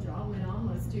I told you, I went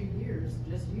almost 2 years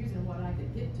just using what I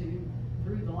could get to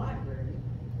through the library,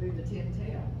 through the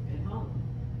 10-tel at home.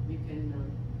 You can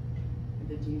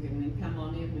come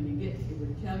on in when you get, it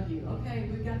would tell you, okay,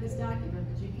 we've got this document,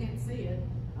 but you can't see it.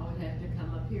 I would have to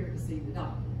come up here to see the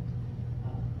document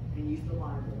and use the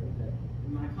library. But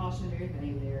my cautionary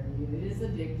thing there, it is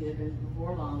addictive, and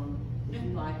before long, if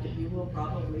you like it, you will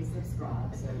probably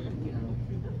subscribe. So,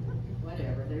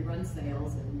 whatever. They run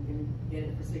sales, and you can get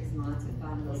it for 6 months and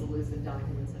find those elusive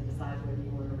documents and decide whether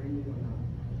you want to renew or not.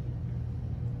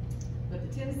 But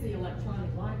the Tennessee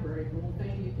Electronic Library, the little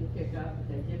thing you can pick up that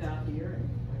they give out here, and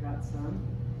I got some,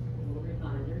 a little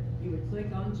reminder, you would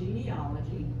click on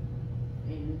Genealogy,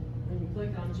 and when you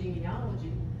click on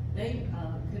Genealogy, they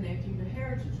connect you to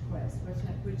Heritage Quest,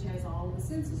 which has all of the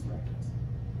census records.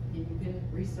 And you can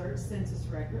research census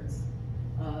records.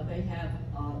 They have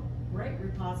a great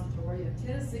repository of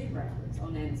Tennessee records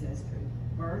on Ancestry.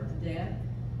 Birth, death,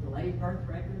 delayed birth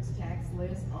records, tax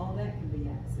lists, all that can be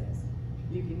accessed.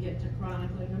 You can get to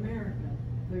Chronicling America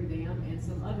through them and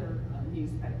some other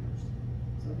newspapers.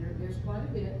 So there's quite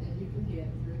a bit that you can get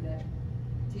through that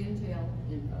 10-tel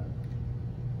info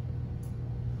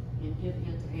and get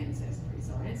into Ancestry.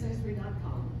 So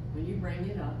Ancestry.com, when you bring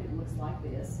it up, it looks like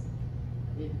this.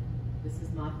 This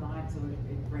is my fight, so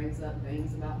it brings up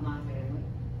things about my family.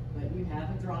 But you have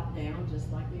a drop down,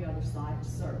 just like the other site,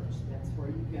 search. That's where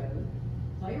you go.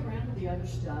 Play around with the other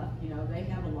stuff. They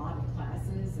have a lot of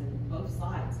classes, and both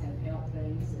sites have help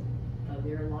things, and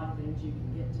there are a lot of things you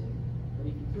can get to. But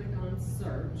if you click on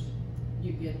search,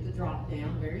 you get the drop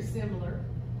down, very similar,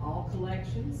 all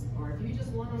collections, or if you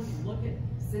just want to look at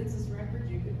census records,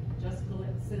 you could just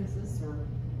collect census or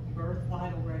birth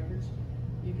vital records.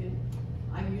 You can,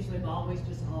 I usually have always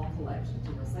just all collections.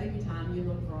 Save you time, you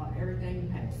look for everything you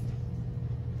have.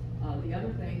 The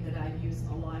other thing that I use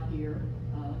a lot here,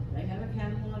 they have a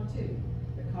catalog too.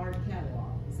 The card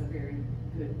catalog is a very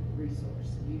good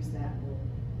resource. Use that, we'll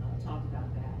talk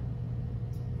about that.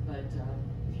 But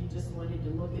if you just wanted to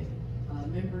look at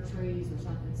member trees or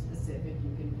something specific,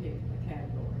 you can pick a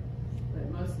category. But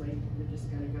mostly, you're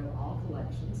just going to go all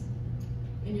collections.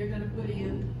 And you're going to put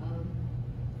in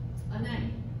a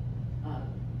name. A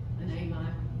name I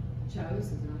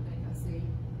chose, and I think I see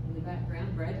in the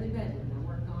background, Bradley Bedlin.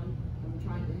 I'm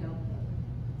trying to help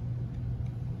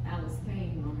Alice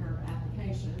Kane on her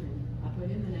application, and I put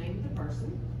in the name of the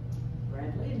person,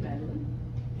 Bradley and Bedlin,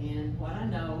 and what I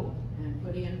know, and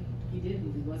put in, he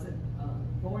wasn't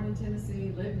born in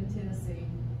Tennessee, lived in Tennessee,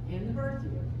 and the birth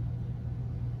year.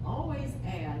 Always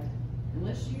add,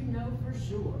 unless you know for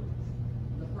sure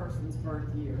the person's birth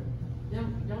year,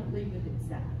 don't leave it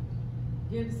exact.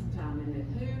 Give some time in it.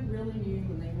 Who really knew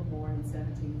when they were born in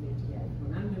 1758?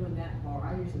 When I'm doing that far,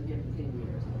 I usually give them 10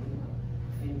 years,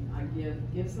 and I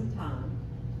give some time.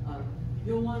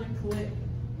 You'll want to click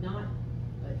not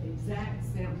exact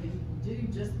sounding, do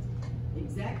just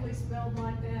exactly spelled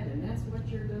like that, and that's what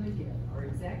you're going to get, or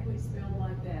exactly spelled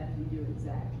like that if you do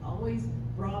exact. Always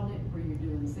broaden it where you're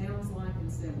doing sounds like and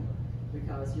similar,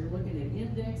 because you're looking at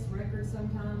index records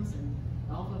sometimes, and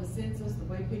off of a census, the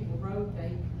way people wrote,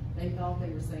 they thought they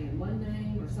were saying one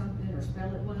name or something, or spell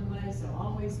it one way, so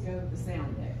always go with the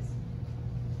sound X.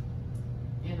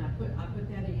 And I put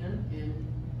that in, and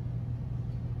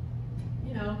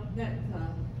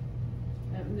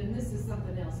and then this is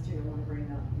something else too I want to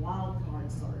bring up, wildcard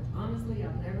search. Honestly,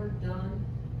 I've never done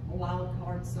a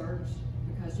wildcard search,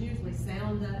 because usually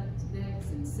sound X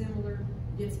and similar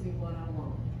gets me what I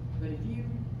want. But if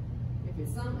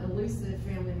it's some elusive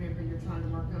family member you're trying to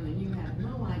work on and you have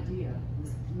no idea,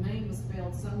 the name was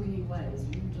spelled so many ways,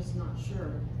 you're just not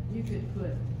sure, you could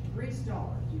put 3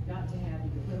 stars. You could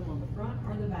put them on the front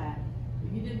or the back.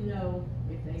 If you didn't know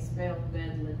if they spelled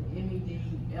Medlin,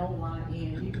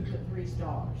 M-E-D-L-Y-N, you can put 3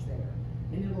 stars there.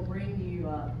 And it will bring you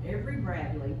up every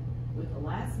Bradley with a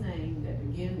last name that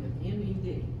begin with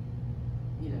M-E-D.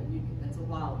 That's a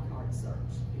wild card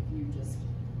search. If you just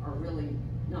are really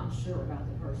not sure about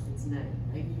the person's name.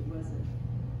 Maybe it wasn't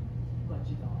what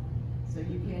you thought. So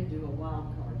you can do a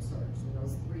wild card search, and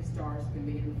those 3 stars can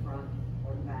be in the front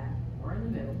or the back or in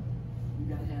the middle. You've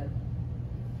got to have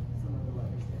some of the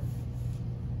letters there.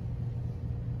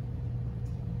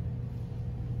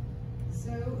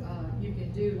 So you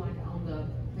can do, like on the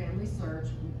family search,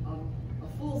 a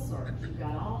full search. You've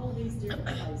got all these different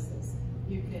places.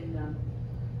 You can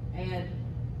add,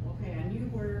 okay, I knew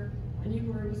where he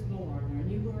was born, or I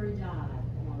knew where he died,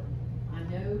 or I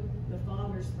know the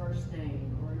father's first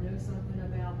name, or I know something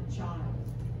about the child.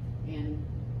 And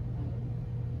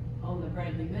on the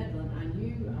Bradley Medlin, I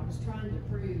was trying to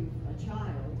prove a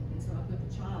child, and so I put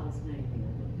the child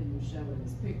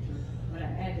this picture, but I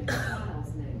added the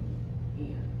child's name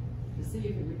in to see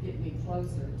if it would get me closer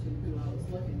to who I was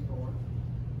looking for.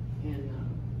 And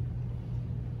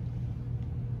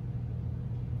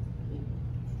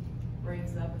it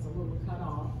brings up, it's a little cut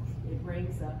off, it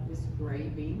brings up this Gray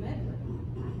B. Medley.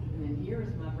 And then here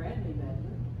is my Bradley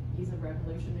Medley. He's a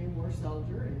Revolutionary War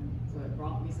soldier, and so it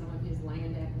brought me some of his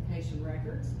land application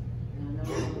records. And I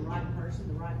know I'm the right person,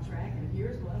 the right track, and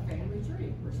here's what a family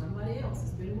tree where somebody else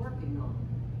has been working on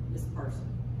this person.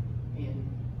 And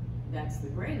that's the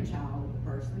grandchild of the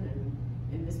person, and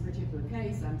in this particular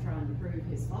case, I'm trying to prove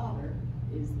his father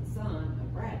is the son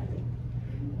of Bradley,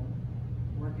 and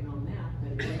working on that,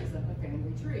 but it brings up a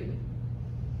family tree,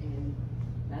 and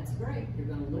that's great. You're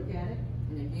going to look at it,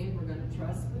 and again, we're going to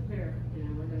trust the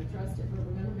we're going to trust it, but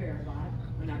we're going to verify.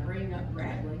 When I bring up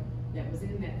Bradley, that was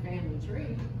in that family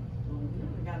tree, well,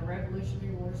 we got a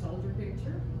Revolutionary War soldier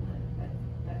picture,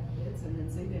 that fits, and then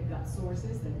see, they've got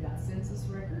sources, they've got census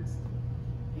records,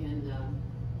 and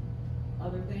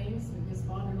other things that his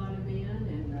father might have been,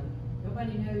 and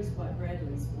nobody knows what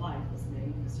Bradley's wife was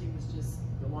named, because she was just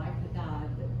the wife that died,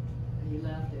 that he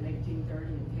left in 1830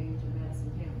 and came to Madison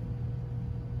County.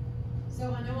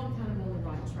 So I know I'm kind of on the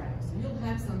right track. So you'll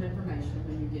have some information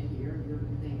when you get here, and you're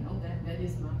thinking, oh, that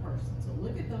is my person. So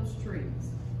look at those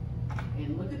trees,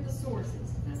 and look at the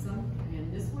sources. Now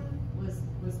and this one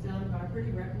was done by a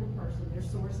pretty reputable person. Their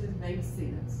sources made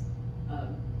sense.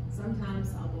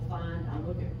 Sometimes I'll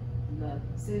look at the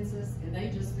census, and they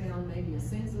just found maybe a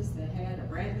census that had a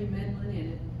Bradley Medlin in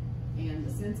it, and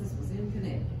the census was in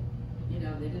Connecticut. You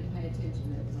know, they didn't pay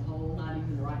attention. It was a whole, not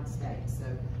even the right state. So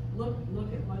look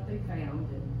at what they found,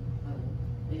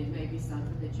 and it may be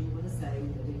something that you want to say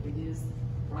that if it is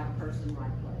right person,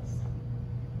 right place.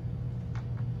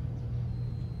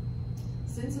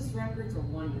 Census records are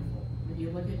wonderful. When you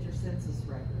look at your census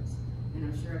records, and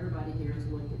I'm sure everybody here has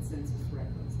looked at census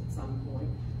records at some point,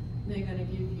 they're going to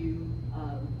give you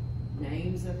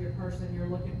names of your person you're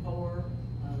looking for.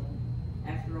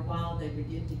 After a while, they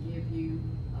begin to give you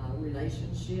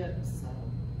relationships.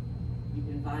 You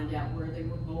can find out where they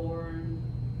were born,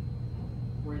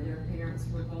 where their parents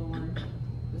were born.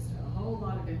 Just a whole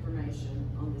lot of information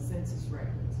on the census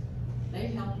records. They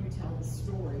help you tell the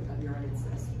story of your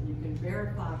ancestor. You can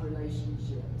verify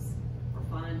relationships or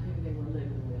find who they were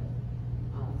living with.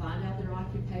 Find out their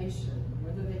occupation,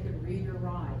 whether they could read or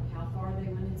write, how far they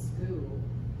went in school.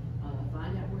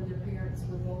 Find out where their parents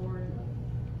were born,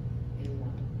 and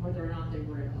whether or not they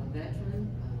were a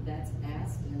veteran. That's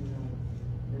asked in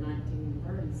the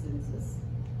 1930 census.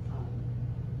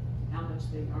 How much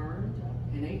they earned.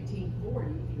 In 1840,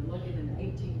 if you're looking in the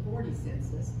 1840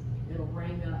 census, it'll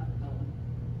bring up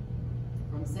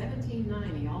from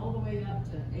 1790 all the way up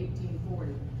to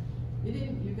 1840.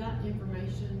 You got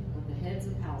information of the heads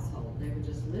of household. They would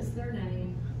just list their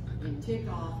name and tick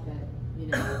off that,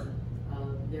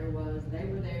 they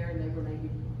were there, and they were maybe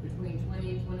between 20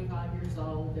 and 25 years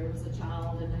old. There was a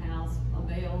child in the house, a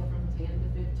male from 10 to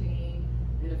 15,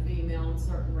 and a female in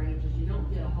certain ranges. You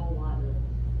don't get a whole lot of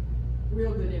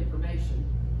real good information,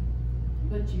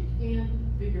 but you can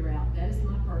figure out that is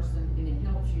my person, and it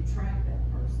helps you track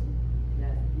that person.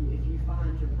 That if you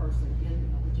find your person in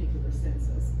a particular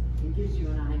census, it gives you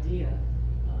an idea.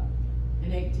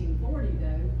 In 1840,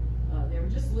 though, they were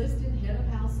just listed head of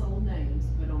household names,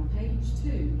 but on page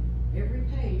 2, every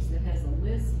page that has a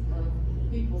list of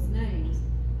people's names,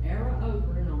 arrow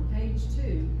over, and on page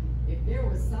 2, if there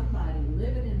was somebody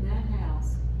living in that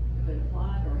house who had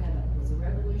applied or was a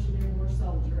Revolutionary War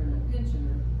soldier and a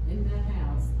pensioner in that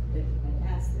house, they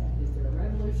asked that, is there a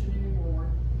Revolutionary War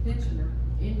pensioner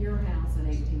in your house in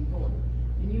 1840?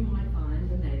 And you might find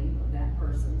the name of that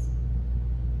person's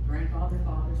grandfather,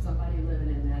 father, somebody living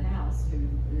in that house and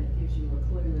it gives you a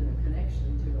clue and a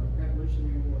connection to a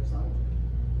Revolutionary War soldier.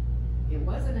 It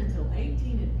wasn't until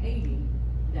 1880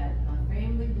 that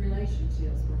family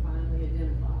relationships were finally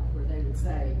identified, where they would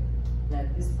say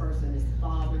that this person is the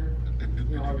father,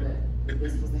 or that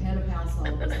this was the head of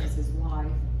household, this is his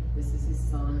wife, this is his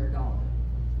son or daughter.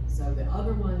 So the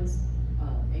other ones,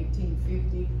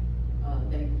 1850,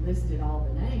 they listed all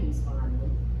the names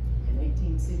finally. In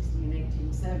 1860 and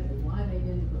 1870, why they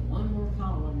didn't put one more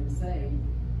column and say,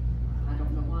 I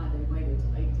don't know why they waited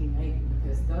till 1880,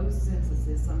 because those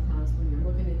censuses, sometimes when you're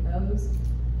looking at those,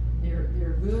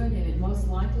 they're good, and it most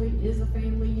likely is a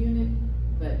family unit,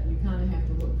 but you kind of have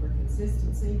to look for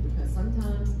consistency, because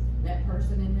sometimes that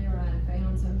person in there I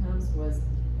found sometimes was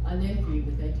a nephew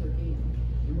that they took in.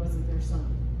 It wasn't their son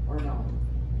or daughter.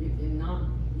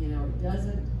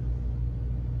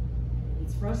 It's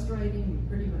it's frustrating, you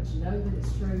pretty much know that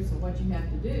it's true, so what you have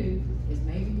to do is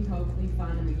maybe you hopefully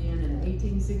find them again in the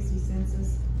 1860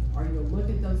 census, or you'll look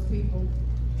at those people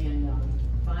and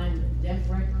find death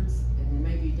records, and there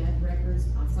may be death records.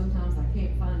 Sometimes I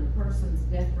can't find the person's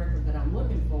death record that I'm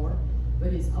looking for,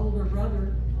 but his older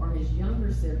brother or his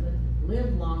younger sibling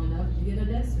lived long enough to get a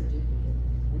death certificate,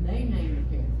 and they name the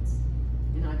parents,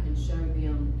 and I can show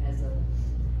them as a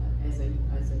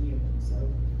unit. So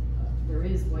there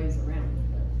is ways around it.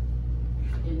 But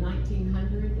in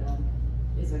 1900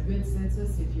 is a good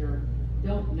census. If you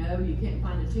don't know, you can't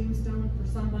find a tombstone for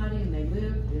somebody and they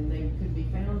lived and they could be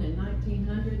found in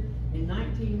 1900. In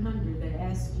 1900, they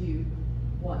asked you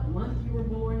what month you were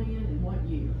born in and what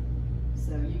year.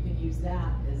 So you can use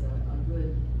that as a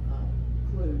good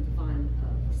clue to find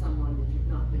for someone that you've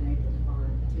not been able to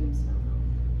find a tombstone on.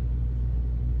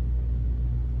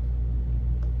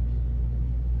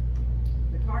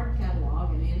 The card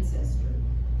catalog and ancestry,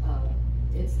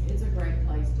 it's a great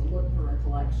place to look for a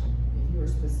collection. If you are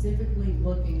specifically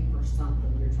looking for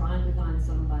something, you're trying to find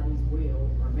somebody's will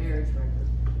or marriage record,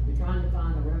 you're trying to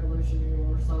find a Revolutionary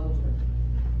War soldier,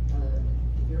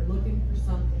 if you're looking for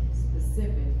something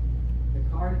specific, the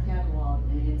card catalog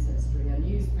and ancestry, a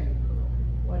newspaper,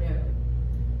 whatever.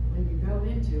 When you go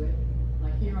into it,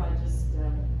 like here I just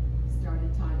I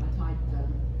typed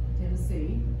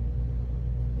Tennessee,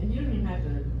 and you don't even have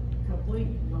to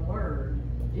complete the word.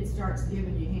 It starts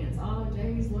giving you hints. Oh,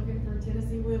 Jamie's looking for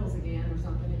Tennessee wills again or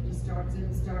something. It just starts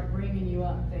bringing you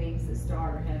up things that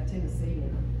start or have Tennessee in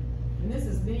them. And this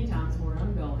is many times where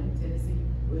I'm going, Tennessee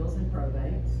wills and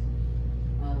probates.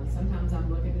 Sometimes I'm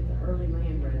looking at the early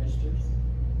land registers.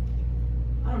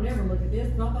 I don't ever look at this,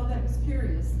 but I thought that was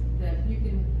curious, that you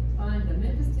can find the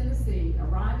Memphis, Tennessee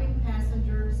arriving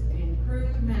passengers and crew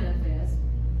manifest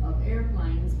of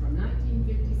airplanes from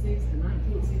 1956 to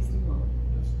 1961.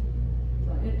 So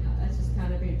that's just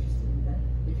kind of interesting. That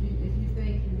if you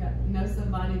think you know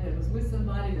somebody that was with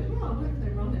somebody that, oh, look, they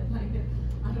were on that plane.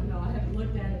 I don't know, I haven't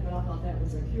looked at it, but I thought that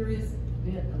was a curious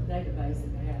bit of database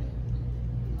that they have.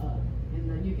 And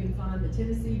then you can find the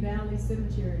Tennessee Valley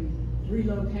Cemetery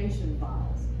relocation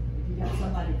files. If you got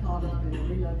somebody caught up in a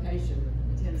relocation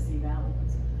in the Tennessee Valley,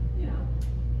 you know,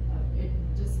 it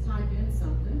just type in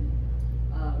something.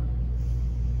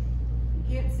 You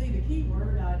can't see the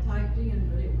keyword I typed in,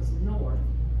 but it was north.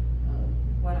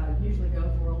 What I usually go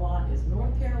for a lot is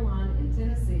North Carolina and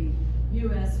Tennessee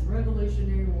U.S.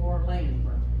 Revolutionary War land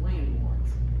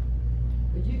warrants.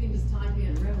 But you can just type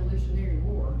in Revolutionary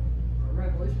War or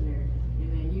Revolutionary,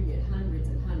 and then you get hundreds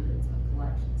and hundreds of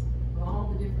collections from all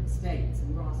the different states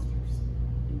and rosters.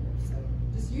 You know, so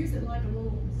just use it like a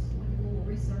little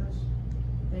research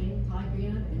thing. Type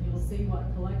in, and you'll see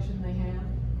what collection they have.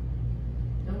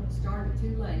 Don't start it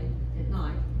too late at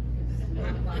night, because you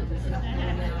might find yourself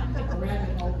going down a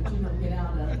rabbit hole that you don't get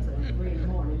out of till 3 in the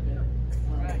morning.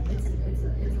 But it's a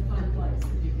fun place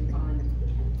if you can find a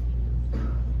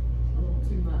little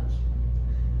too much.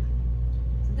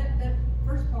 So that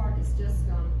first part is just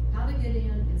how to get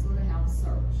in and sort of how to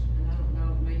search. And I don't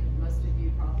know, most of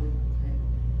you probably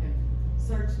have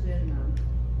searched in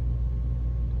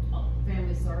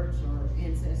family search or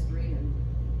ancestry, and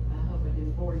I hope I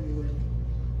didn't bore you with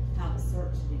how to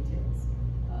search details.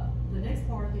 The next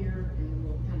part here, and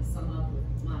we'll kind of sum up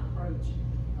with my approach,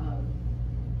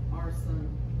 are some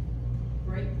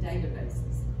great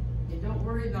databases. And don't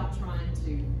worry about trying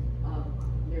to,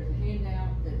 there's a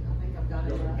handout that I think I've got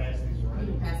it up. You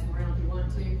can pass them around if you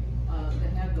want to.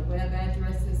 That have the web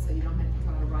addresses, so you don't have to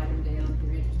try to write them down if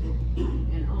you're interested.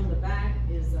 And on the back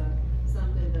is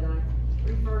something that I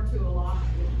refer to a lot.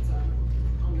 It's,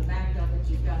 on the back of it,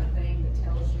 you've got a thing that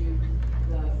tells you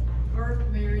the birth,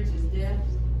 marriage, and death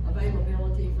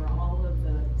availability for all of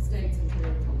the states and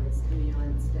territories in the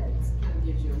United States. It kind of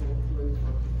gives you a little clue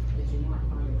for that you might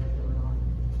find a record or not.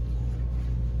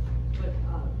 But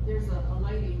there's a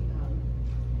lady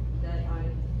that I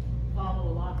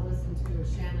follow a lot, listen to,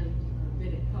 Shannon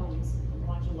Bennett Combs. I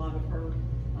watch a lot of her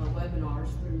webinars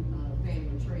through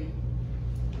Family Tree.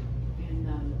 And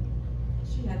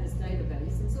she had this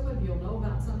database, and some of you will know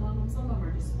about some of them. Some of them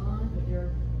are just fun, but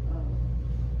they're,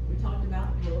 we talked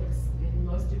about books, and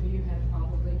most of you have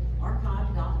probably,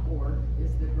 archive.org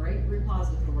is the great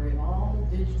repository of all the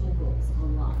digital books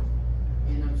online.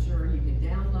 And I'm sure you can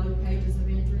download pages of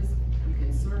interest, you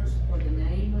can search for the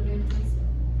name of interest.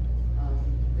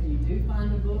 When you do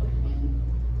find a book and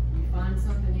you find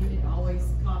something in it,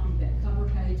 always copy that cover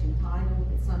page and title.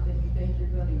 If it's something you think you're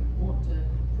going to want to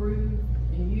prove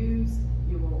and use,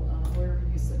 you will, wherever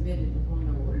you submit it, you'll want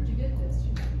to know, where did you get this?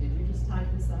 Did you just type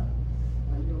this up?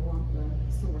 You'll want the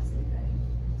source again.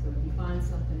 So if you find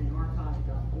something in archive,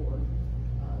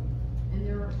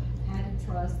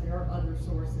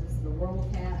 sources. The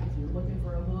WorldCat, if you're looking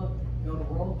for a book, go to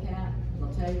WorldCat.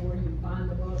 They'll tell you where you can find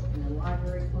the book in a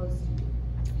library close to you.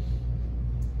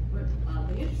 But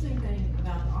the interesting thing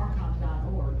about the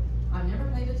archive.org, I've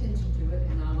never paid attention to it,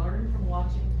 and I learned from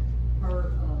watching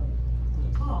her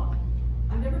talk.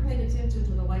 I've never paid attention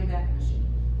to the Wayback Machine,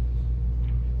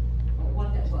 or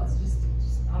what that was. Just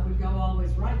I would go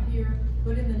always right here,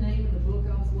 put in the name of the book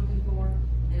I was looking for,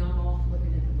 and I'm off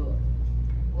looking at the book.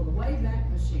 Well, the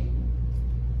Wayback Machine,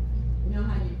 you know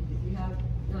how if you have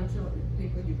young children,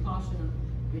 people, you caution them,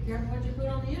 be careful what you put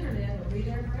on the internet, it'll be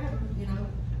there forever, you know,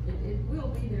 it will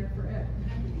be there forever.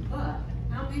 But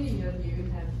how many of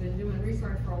you have been doing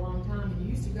research for a long time, and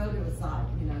you used to go to a site,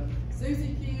 you know,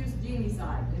 Susie Q's Genie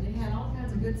site, and it had all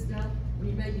kinds of good stuff, and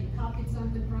you maybe copied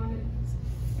something from it,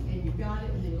 and you got it,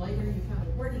 and then later you kind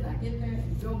of, where did I get that?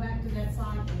 You go back to that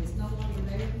site, and it's no longer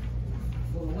there.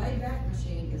 Well, the Wayback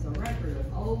Machine is a record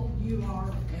of old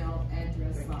URL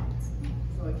address sites.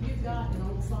 So if you've got an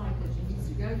old site that you used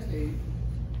to go to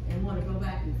and want to go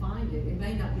back and find it, it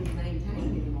may not be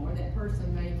maintained anymore. That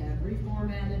person may have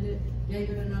reformatted it, gave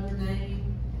it another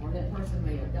name, or that person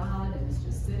may have died and it's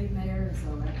just sitting there. And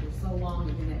so after so long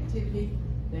of inactivity,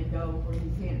 they go where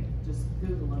you can't just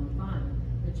Google them and find them.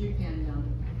 But you can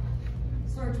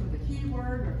search with a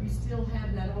keyword, or if you still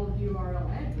have that old URL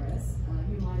address,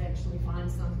 you might actually find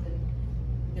something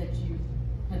that you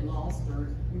had lost, or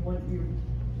you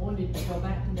wanted to go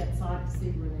back to that site to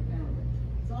see where they found it.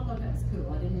 So I thought that was cool.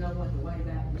 I didn't know what the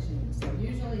Wayback Machine was. So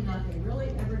usually nothing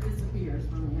really ever disappears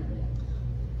from the internet.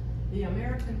 The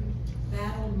American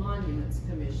Battle Monuments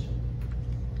Commission,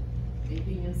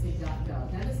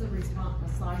 abnc.gov. That is a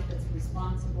site that's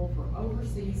responsible for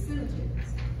overseas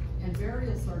cemeteries. And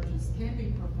burial searches can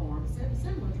be performed,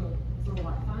 similar to sort of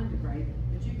like Find a Grave,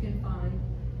 but you can find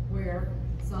where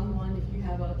someone, if you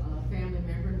have a family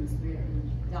member who's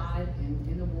died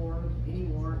in the war, any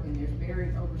war, and they're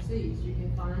buried overseas, you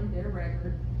can find their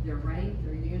record, their rank,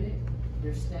 their unit,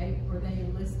 their state where they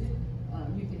enlisted.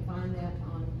 You can find that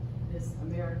on this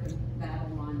American Battle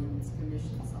Monuments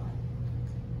Commission site.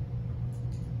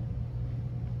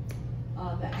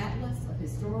 The Atlas of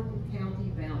Historical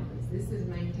County Boundaries. This is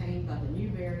maintained by the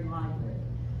Newberry Library.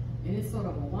 And it's sort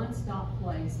of a one-stop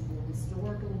place for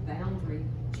historical boundary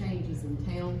changes in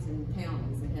towns and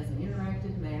counties. It has an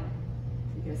interactive map,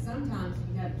 because sometimes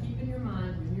you got to keep in your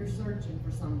mind when you're searching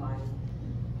for somebody,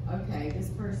 okay, this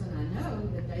person, I know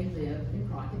that they live in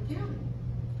Crockett County,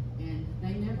 and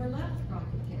they never left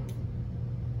Crockett County.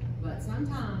 But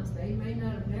sometimes they may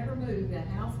not have never moved. That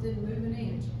house didn't move an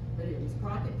inch, but it was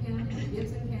Crockett County, and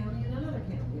Gibson County, and another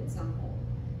county at some point.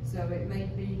 So it may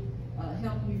be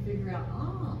help you figure out,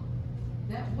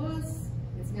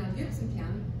 it's now Gibson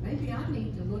County. Maybe I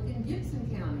need to look in Gibson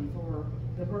County for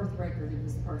the birth record of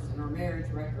this person, or marriage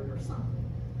record, or something.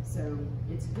 So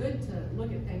it's good to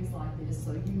look at things like this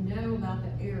so you know about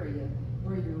the area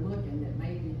where you're looking that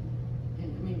maybe,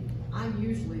 and I mean, I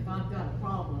usually, if I've got a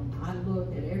problem, I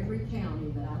look at every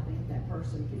county that I think that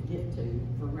person could get to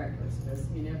for records, because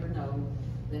you never know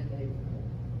that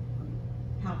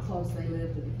how close they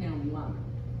live to the county line.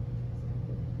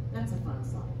 That's a fun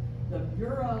site. The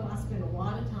Bureau, I spend a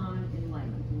lot of time in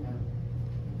land, you know.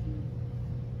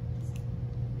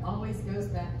 It always goes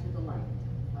back to the land.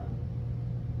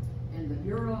 And the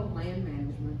Bureau of Land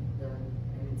Management,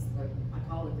 I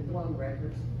call it the GLOW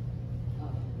records.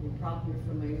 You're probably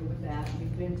familiar with that.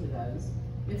 You've been to those.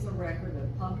 It's a record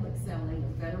of public selling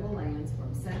of federal lands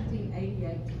from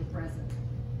 1788 to the present.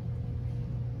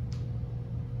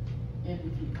 And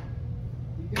if you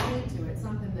go into it,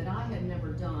 something that I had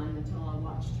never done until I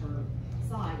watched her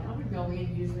site, I would go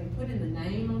in usually, put in the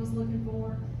name I was looking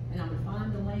for, and I would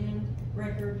find the land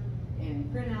record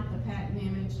and print out the patent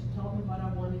image, told me what I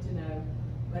wanted to know,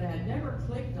 but I had never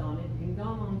clicked on it and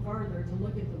gone on further to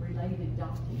look at the related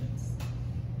documents.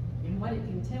 And what it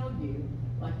can tell you,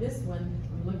 like this one,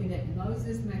 I'm looking at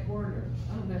Moses McWhirter.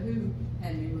 I don't know who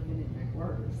had me looking at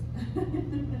McWhirters.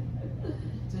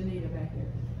 Janita back there.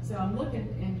 So I'm looking,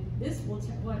 and this will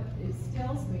what it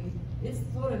tells me, it's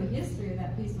sort of the history of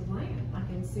that piece of land. I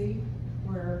can see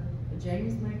where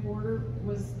James McWhirter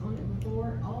was on it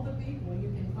before. All the people, you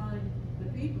can find the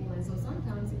people, and so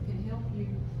sometimes it can help you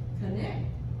connect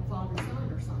a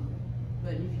father-son or something.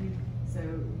 But if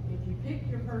you pick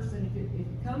your person, if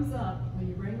it comes up, when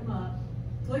you bring them up,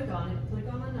 click on it, click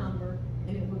on a number,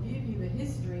 and it will give you the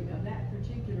history of that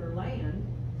particular land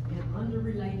and under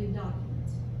related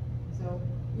documents. So,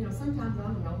 you know, sometimes I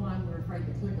don't know why we're afraid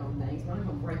to click on things, but I'm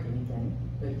going to break anything.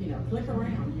 But, you know, click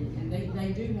around, and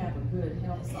they do have a good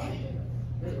help site there.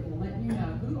 But it will let you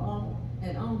know who all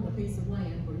had owned the piece of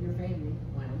land where your family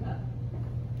wound up.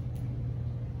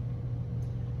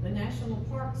 National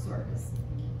Park Service,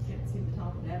 can't see the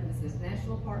top of that, but it says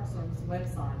National Park Service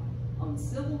website on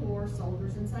Civil War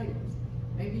soldiers and sailors.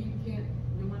 Maybe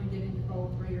you want to get into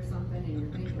Gold 3 or something, and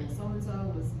you're thinking, well,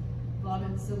 so-and-so was fought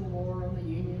in the Civil War on the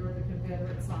Union or the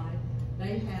Confederate side.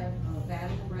 They have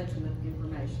battle regiment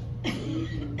information. So you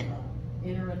can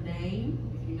enter a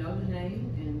name, if you know the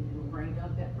name, and it'll bring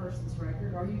up that person's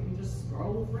record, or you can just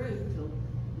scroll through till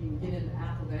you can get in the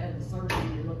alphabet, the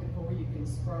surgeon you're looking for, you can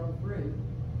scroll through.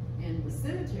 And the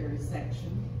cemetery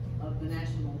section of the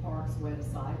National Parks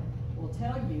website will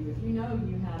tell you, if you know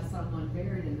you have someone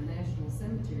buried in the National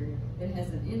Cemetery, it has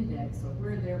an index of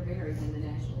where they're buried in the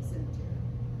National Cemetery.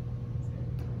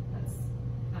 So that's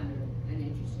kind of an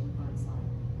interesting fun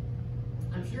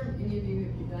site. I'm sure any of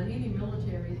you, if you've done any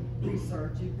military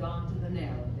research, you've gone to the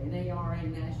NARA, the NARA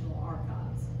National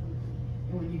Archives.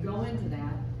 And when you go into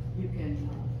that, you can,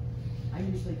 I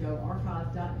usually go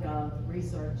archive.gov,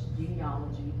 research,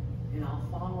 genealogy, and I'll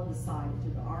follow the site to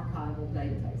the archival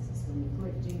databases. When you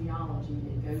click genealogy,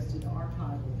 it goes to the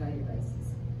archival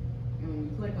databases. And when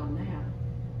you click on that,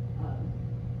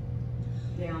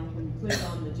 when you click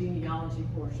on the genealogy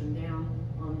portion, down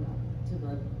on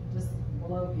just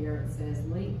below here, it says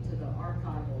link to the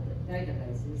archival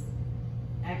databases,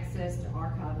 access to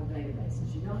archival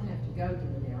databases. You don't have to go to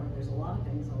the NARA. There's a lot of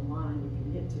things online you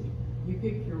can get to. You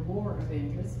pick your war of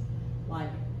interest, like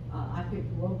I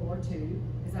picked World War II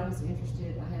because I was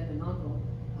interested. I had an uncle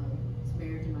who's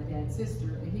married to my dad's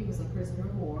sister, and he was a prisoner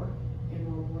of war in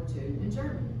World War II in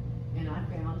Germany. And I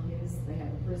found they have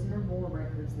the prisoner of war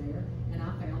records there, and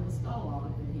I found the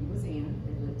Stalag that he was in,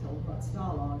 and it told what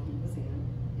Stalag he was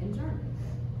in Germany.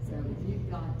 So if you've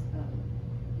got,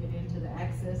 get into the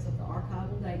access of the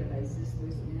archival databases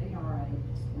through the NARA, and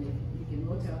if you can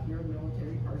look up your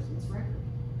military person's record.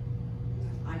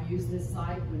 I used this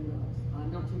site when,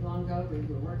 not too long ago, we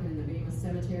were working in the Bemis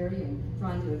Cemetery and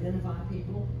trying to identify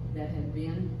people that had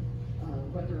been,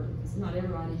 whether, because not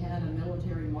everybody had a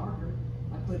military marker.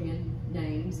 I put in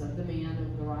names of the men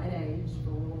of the right age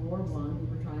for World War I. We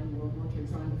were trying, World War II,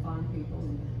 trying to find people,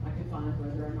 and I could find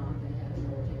whether or not they had a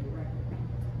military record.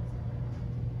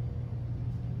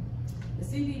 The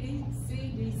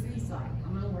CDC site.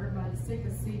 I'm going to work by the sick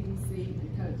of CDC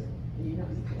and COVID. And you know,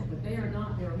 but they're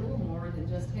a little more than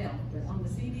just health. But on the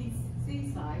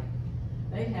CDC site,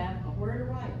 they have a where to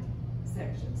write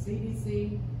section.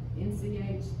 CDC,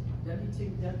 NCH,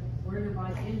 W2, where to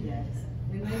write index.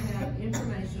 And they have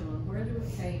information on where to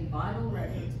obtain vital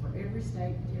records for every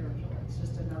state and territory. It's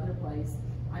just another place.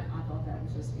 I thought that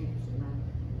was just interesting.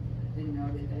 I didn't know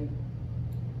that they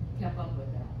kept up with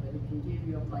that, but it can give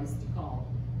you a place to call.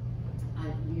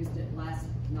 I used it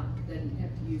didn't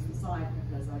have to use the site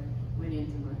because I went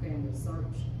into my family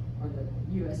search, or the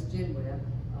U.S. Gen Web.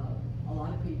 A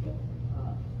lot of people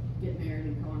get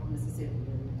married in Corinth, Mississippi,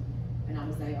 and I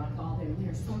was there. I called them, and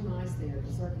they're so nice there,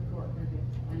 the circuit court.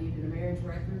 I needed a marriage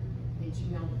record, and she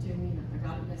mailed it to me, and I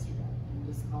got it yesterday. I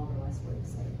just called her last week.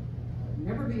 So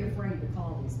never be afraid to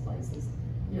call these places.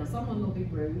 You know, someone will be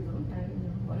rude, okay, you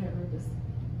know, whatever, just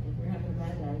if you're having a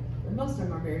bad day. But most of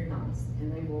them are very nice,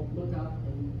 and they will look up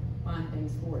and find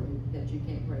things for you that you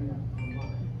can't bring up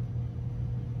online.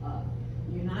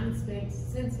 United States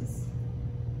Census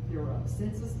Bureau,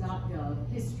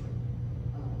 census.gov history.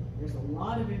 There's a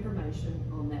lot of information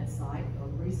on that site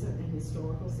of recent and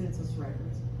historical census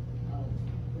records.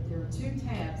 But there are 2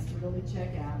 tabs to really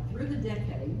check out through the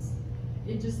decades.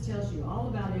 It just tells you all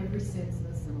about every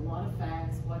census and a lot of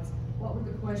facts. What were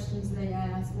the questions they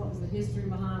asked? What was the history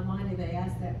behind? Why did they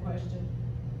ask that question?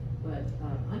 But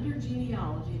under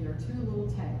genealogy, there are 2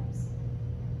 little tabs.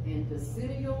 And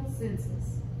decennial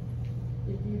census,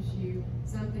 it gives you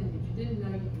something that you didn't know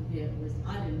you could get, at least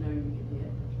I didn't know you could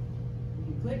get. If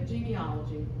you click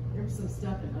genealogy, there was some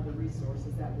stuff in other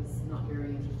resources that was not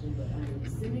very interesting, but under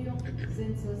decennial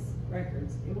census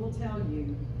records, it will tell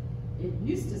you, it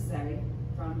used to say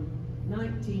from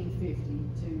 1950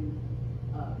 to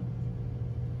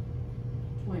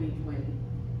 2020.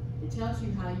 It tells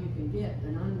you how you can get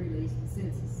an unreleased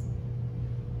census.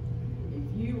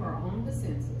 If you are on the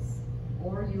census,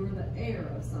 or you are the heir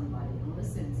of somebody on a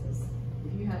census,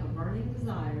 if you have a burning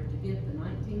desire to get the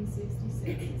 1960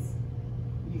 census,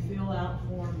 you fill out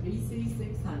form BC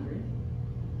 600.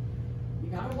 You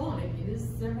gotta want it. It is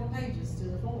several pages to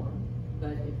the form,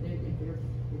 but if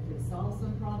it solves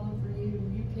some problem for you,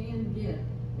 you can get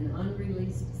an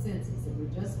unreleased census. It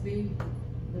would just be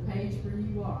the page where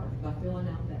you are by filling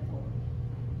out that form.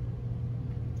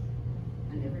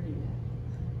 I never knew that.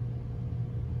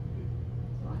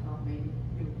 So I thought maybe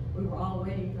we were all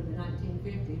waiting for the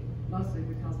 1950, mostly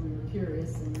because we were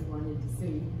curious and we wanted to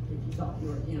see if you thought you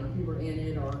were, if you were in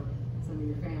it, or some of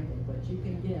your family, but you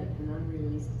can get an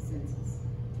unreleased census.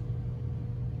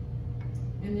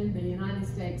 And then the United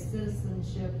States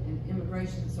Citizenship and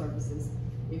Immigration Services,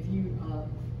 if you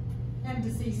have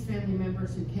deceased family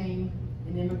members who came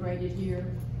and immigrated here,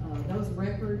 those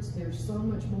records, there's so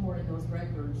much more in those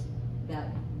records that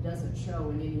doesn't show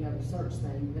in any other search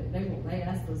thing. They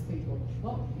ask those people,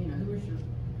 well, you know, who was your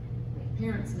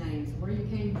parents' names, where you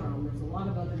came from. There's a lot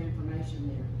of other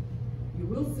information there. You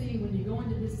will see, when you go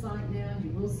into this site now, you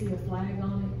will see a flag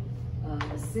on it.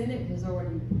 The Senate has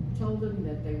already told them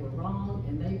that they were wrong,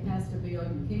 and they passed a bill,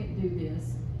 you can't do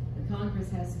this. The Congress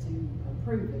has to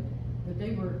approve it. But they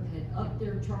had upped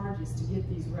their charges to get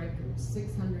these records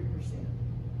 600%.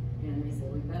 And they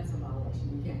said, well, that's a violation,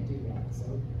 you can't do that.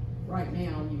 So right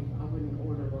now, I wouldn't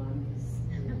order one, because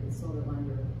it's sort of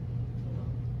under,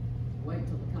 wait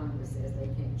till the Congress says they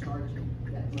can't charge you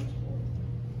that much for it.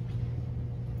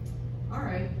 All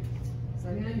right, so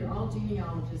now you're all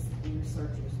genealogists and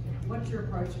researchers. What's your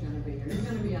approach going to be? Are you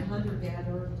going to be a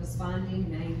hunter-gatherer, just finding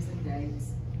names and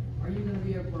dates? Or are you going to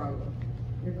be a grower?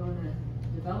 You're going to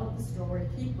develop the story,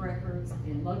 keep records,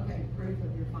 and locate proof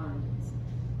of your findings.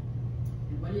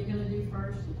 And what are you going to do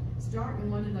first? Start in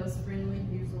one of those friendly,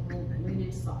 usable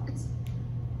lineage sites.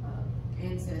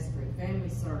 Ancestry, Family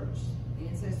Search,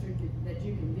 Ancestry that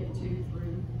you can get to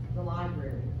through the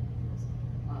library.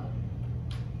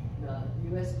 The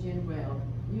U.S. Gen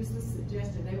use the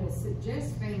suggested, they will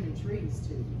suggest family trees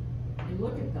to you, and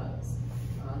look at those.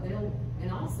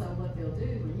 And also what they'll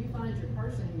do, when you find your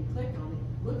person and you click on it,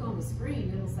 look on the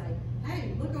screen, it'll say,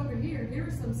 hey, look over here,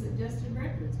 here's some suggested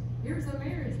records. Here's a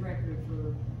marriage record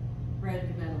for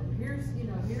Bradley Meadow. Here's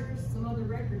some other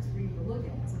records for you to look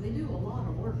at. So they do a lot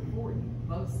of work for you,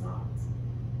 both sides.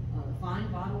 Find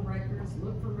vital records,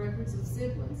 look for records of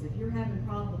siblings. If you're having a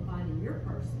problem finding your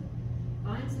person,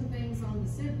 find some things on the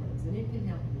siblings, and it can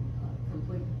help you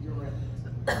complete your records.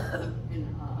 And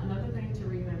another thing to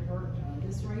remember,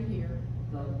 this right here,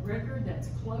 the record that's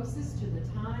closest to the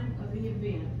time of the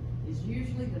event is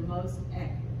usually the most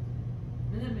accurate.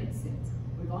 And that makes sense.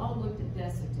 We've all looked at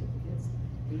death certificates,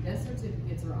 and death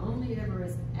certificates are only ever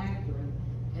as accurate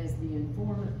as the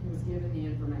informant who was given the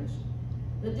information.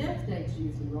 The death date's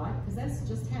usually right, because that's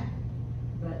just happened.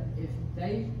 But if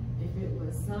it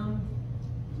was some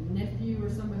nephew or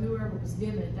whoever was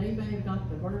given it, they may have got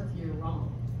the birth year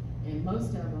wrong. And most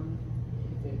of them,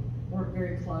 if they weren't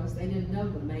very close, they didn't know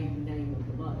the maiden name of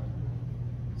the mother.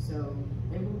 So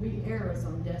there will be errors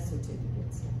on death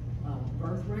certificates.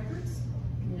 Birth records,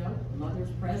 you know, the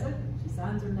mother's present, she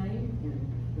signs her name, and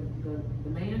the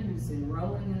man who's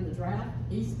enrolling in the draft,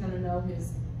 he's going to know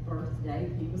his birth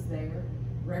date, he was there.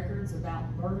 Records about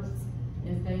births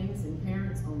and things, and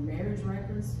parents on marriage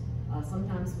records.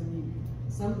 Sometimes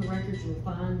some of the records you'll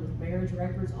find with marriage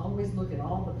records, always look at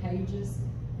all the pages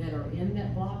that are in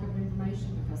that block of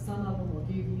information, because some of them will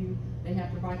give you, they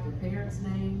have to write their parents'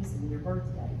 names and their birth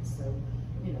dates. So,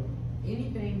 you know,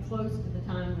 anything close to the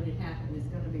time when it happened is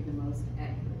going to be the most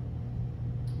accurate.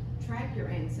 Track your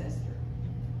ancestor.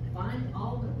 Find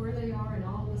where they are in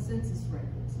all the census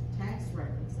records, tax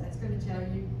records. That's going to tell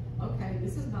you, okay,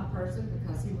 this is my person,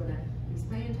 because he's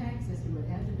paying taxes, he would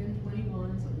have to have been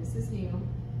 21, so this is him.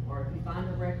 Or if you find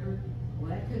a record,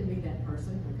 well, that couldn't be that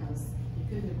person, because he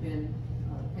couldn't have been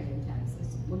paying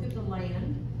taxes. Look at the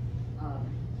land.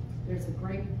 There's a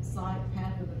great site,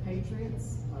 Path of the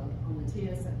Patriots, on the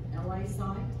TSLA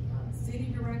site.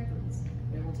 City directories,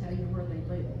 they will tell you where they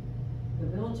live. The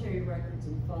military records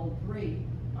in Fold 3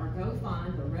 are go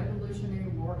find a Revolutionary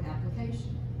War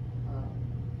application.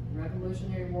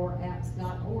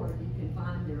 RevolutionaryWarApps.org, you can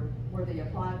find where they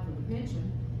applied for the pension,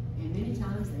 and many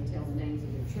times they tell the names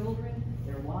of their children,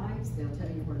 their wives, they'll tell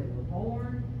you where they were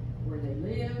born, where they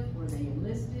live, where they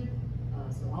enlisted.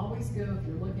 So always go, if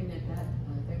you're looking at that,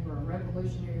 if they were a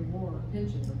Revolutionary War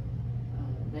pensioner,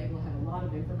 they will have a lot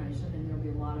of information, and there'll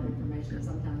be a lot of information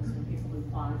sometimes when people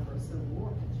apply for a Civil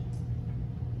War pension.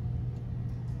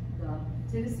 The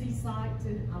Tennessee site,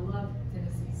 I love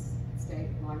Tennessee State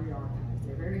Library Archives.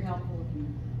 They're very helpful if you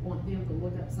want them to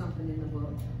look up something in the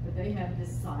book, but they have this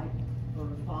site for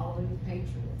following the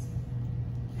Patriots,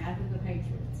 Path of the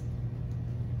Patriots.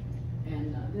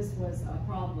 And this was a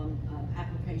problem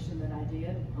application that I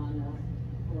did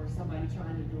for somebody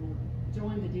trying to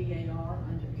join the DAR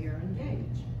under Aaron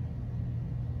Gage.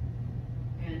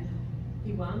 And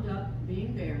he wound up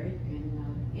being buried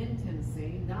in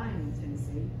Tennessee, dying in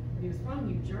Tennessee, but he was from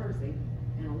New Jersey,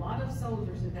 and a lot of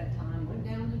soldiers at that time went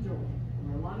down to Georgia,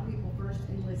 where a lot of people first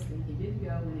enlisted. He did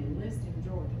go and enlist in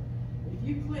Georgia. But if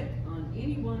you click on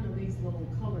any one of these little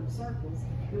colored circles,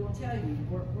 it will tell you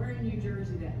where in New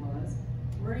Jersey that was,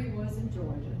 where he was in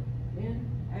Georgia. then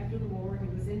after the war, he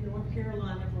was in North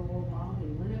Carolina for a little while, and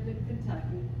he went up in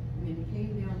Kentucky, and then he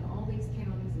came down to all these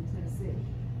counties in Tennessee.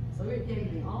 So it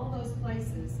gave me all those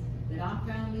places that I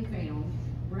finally found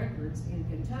records in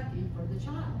Kentucky for the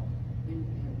child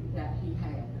that he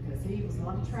had, because he was a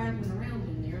lot of traveling around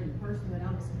in there, and the person that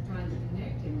I was trying to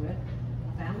connect him with,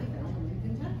 I finally found him in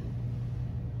Kentucky.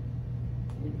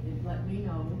 It let me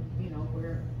know,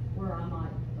 where I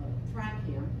might track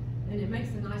him, and it makes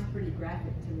a nice, pretty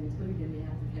graphic to include in the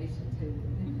application too,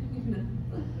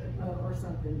 or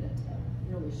something that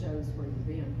really shows where you've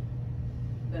been.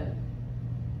 But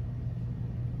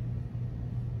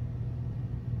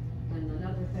and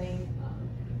another thing.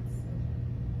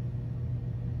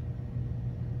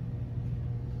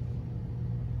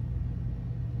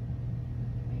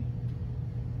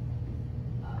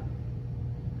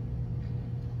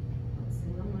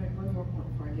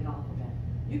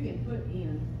 You can put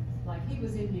in, like he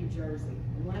was in New Jersey,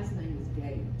 and last name was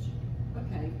Gage.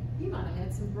 Okay, he might have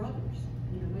had some brothers.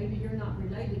 Maybe you're not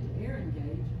related to Aaron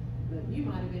Gage, but you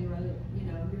might have been related,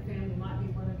 your family might be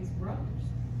one of his brothers.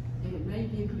 And it may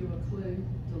give you a clue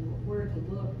to where to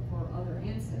look for other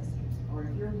ancestors. Or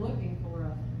if you're looking for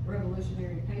a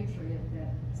Revolutionary patriot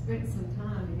that spent some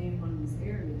time in any one of these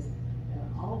areas,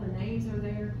 all the names are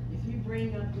there. If you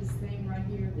bring up this thing right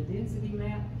here, the density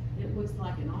map, it looks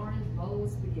like an orange bowl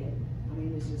of spaghetti. I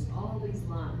mean, it's just all these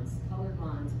lines, colored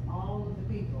lines, all of the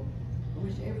people. I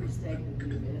wish every state would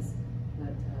do this,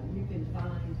 but you can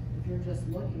find, if you're just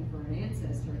looking for an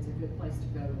ancestor, it's a good place to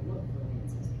go to look for an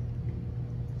ancestor.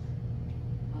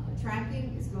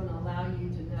 Tracking is going to allow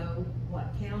you to know what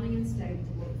county and state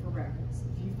to look for records.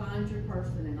 If you find your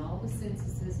person in all the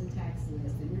censuses and tax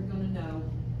lists, then you're going to know,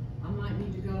 I might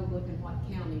need to go look in what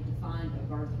county to find a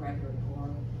birth record or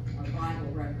a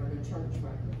Bible record, a church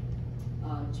record.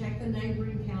 Check the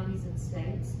neighboring counties and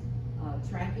states.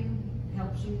 Tracking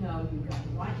helps you know you've got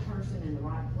the right person in the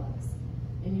right place.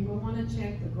 And you will want to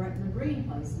check the Gretna Green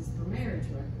places for marriage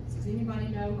records. Does anybody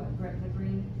know what Gretna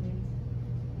Green means?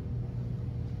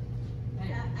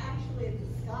 Actually, it's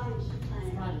a Scottish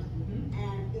town,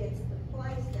 and it's the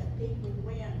place that people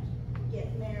went to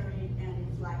get married, and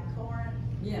it's like Corinth.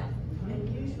 Yeah. And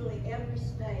usually every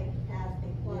state has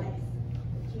a place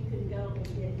that you can go and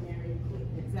get married quick.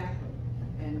 Exactly.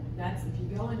 And that's, if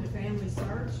you go into Family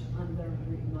Search under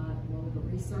the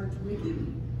Research Wiki,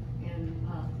 and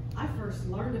I first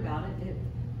learned about it,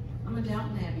 I'm a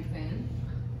Downton Abbey fan,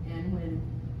 and when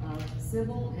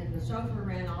Sybil and the chauffeur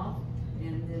ran off,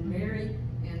 and then Mary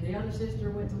and the other sister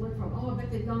went to look for them, I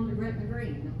bet they'd gone to Gretna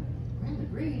Green. And I went, Gretna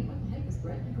Green? What the heck is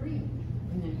Gretna Green?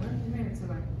 And then went to Mary, so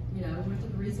I went to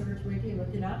the Research Wiki,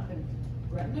 looked it up, and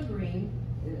Gretna Green,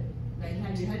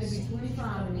 you had to be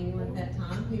 25 in England at that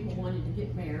time. People wanted to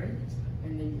get married,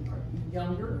 and then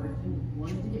younger,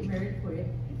 wanted to get married quick.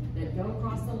 They'd go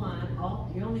across the line.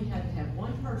 You only had to have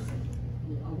one person,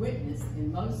 a witness,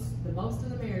 and most of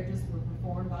the marriages were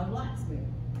performed by a blacksmith.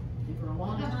 And for a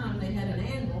long time, they had an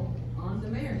anvil on the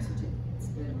marriage certificates.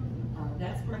 But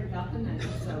that's where it got the name.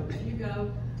 So if you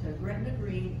go to Gretna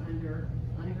Green under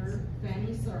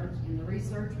Family Search in the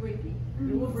Research Wiki,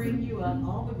 it will bring you up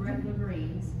all the Gretna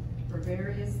Greens for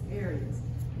various areas.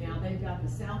 Now they've got the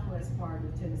southwest part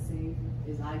of Tennessee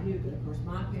is Iuka. Of course,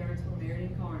 my parents were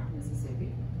married in Corinth,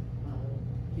 Mississippi.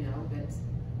 That's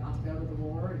about to go to the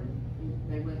war,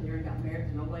 and they went there and got married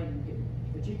to no waiting period.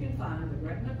 But you can find the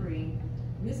Gretna Green,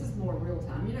 and this is more real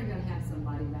time. You're not going to have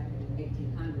somebody back in the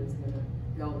 1800s going to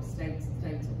go states and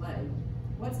states away.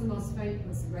 What's the most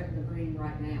famous Gretna Green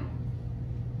right now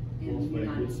in the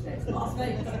United States? Las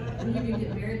Vegas. And you can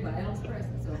get married by Elvis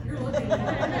Presley. So if you're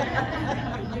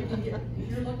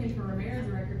looking for a marriage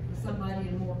record for somebody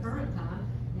in more current time,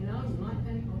 you might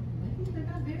think, well, maybe they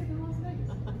got married in Las Vegas.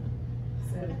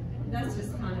 So that's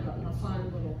just kind of a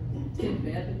fun little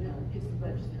tidbit.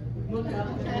 But look up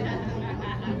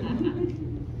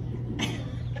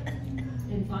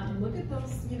and look at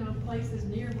those, places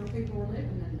near where people were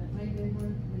living, and that maybe they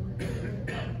were.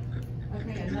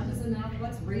 Okay, enough is enough.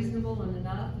 What's reasonable and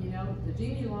enough? The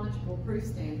genealogical proof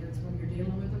standards, when you're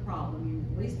dealing with a problem, you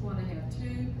at least want to have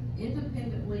 2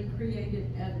 independently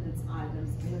created evidence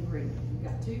items in agreement. You've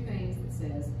got 2 things that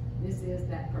says, this is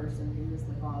that person who is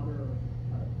the father of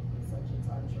such and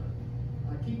such.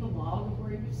 Or keep a log of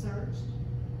where you've searched,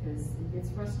 because it gets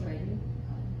frustrating.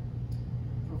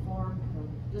 Perform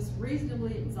just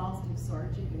reasonably exhaustive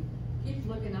search. You can keep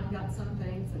looking. I've got some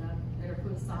things that I better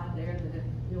put aside there that if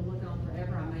you'll look on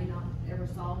forever, I may not ever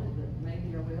solve it, but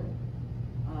maybe I will.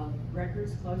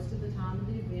 Records close to the time of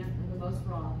the event are the most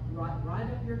raw. Write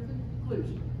up your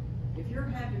conclusion. If you're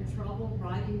having trouble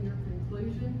writing your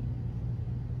conclusion,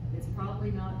 it's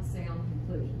probably not sound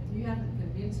conclusion. If you haven't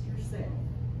convinced yourself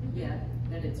yet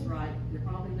that it's right, you're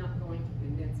probably not going to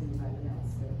convince anybody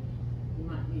else, so you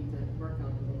might need to work on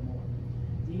it a little more.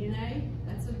 DNA,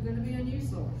 that's going to be a new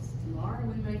source. Tomorrow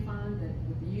we may find that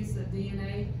with the use of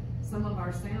DNA, some of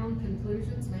our sound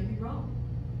conclusions may be wrong.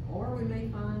 Or we may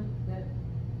find that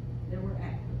there were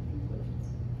accurate conclusions.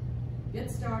 Get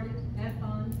started, have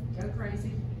fun, go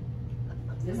crazy.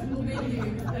 This will be you.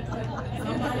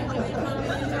 Somebody will be coming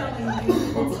and telling you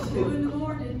it's 2 in the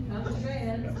morning, come to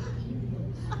bed.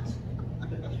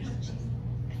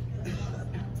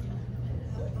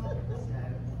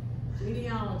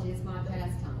 Genealogy is my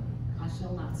pastime. I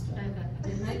shall not stray.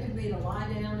 It maketh me to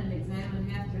lie down and examine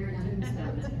half-buried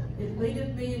tombstones. It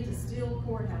leadeth me into still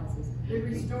courthouses. It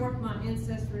restoreth my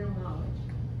ancestral knowledge.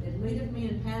 It leadeth me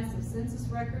in paths of census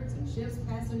records and ship's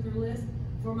passenger lists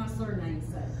for my surname's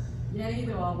sake. Yea,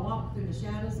 though I walk through the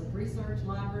shadows of research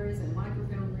libraries and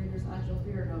microfilm readers, I shall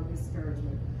fear no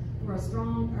discouragement, for a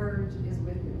strong urge is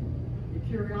with me. The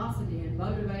curiosity and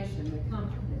motivation that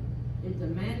comfort me. It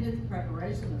demandeth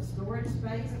preparation of storage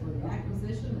space for the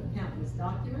acquisition of countless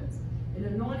documents. It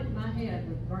anointed my head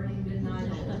with burning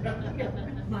midnight oil.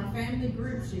 My family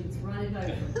group sheets run it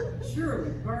over.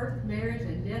 Surely birth, marriage,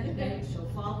 and death dates shall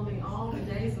follow me all the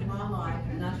days of my life,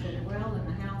 and I shall dwell in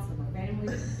the house of a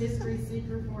family history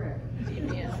seeker forever.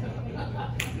 Amen.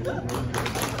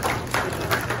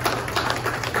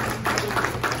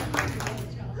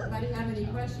 Anybody have any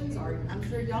questions? Or I'm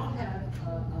sure y'all have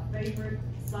a favorite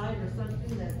site or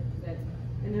something that,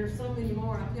 and there's so many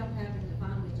more. I kept having to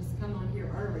finally just come on here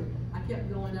early. I kept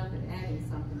going up and adding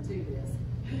something to this.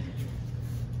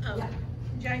 Yeah.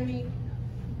 Jamie,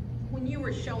 when you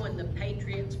were showing the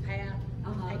Patriot Path,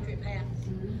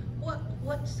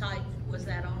 what site was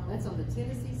that on? That's on the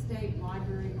Tennessee State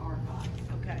Library Archive.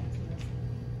 Okay.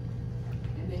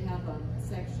 And they have a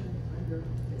section under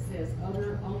that says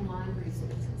other online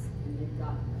resources, and they've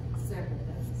got several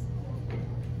things.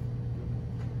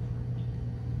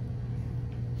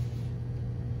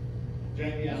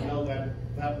 Jamie, I know that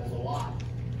was a lot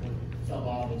for some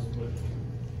of us, but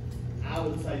I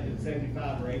would say that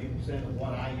 75 or 80% of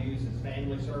what I use is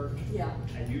Family Search. Yeah.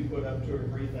 And you put up 2 or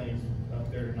 3 things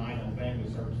up there tonight on Family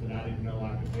Search that I didn't know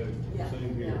I could do. Yeah. So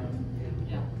here.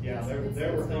 Yeah,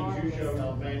 there were things you showed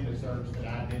on Family Search that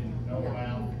I didn't know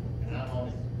about, and I'm on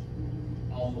it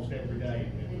almost every day.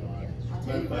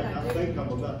 But I think I'm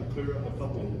about to clear up a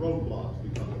couple of roadblocks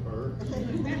because of her.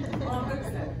 Well, I hope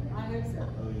so. I hope so.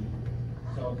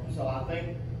 So I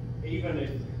think even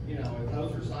if, if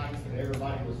those are sites that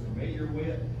everybody was familiar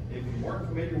with, if you weren't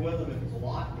familiar with them, it was a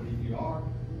lot, but if you are,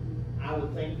 I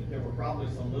would think that there were probably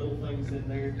some little things in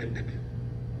there that,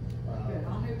 Good, I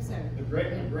hope so. the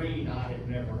Gretna Green I had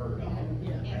never heard of.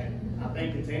 Yeah. And I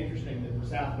think it's interesting that for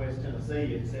Southwest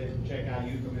Tennessee, it says check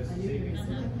Iuka, Mississippi.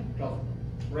 Because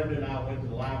Brenda and I went to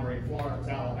the library in Florence,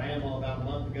 Alabama about a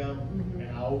month ago, and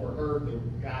I overheard the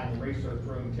guy in the research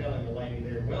room telling the lady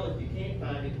there, well, if you can't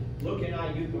find it, look in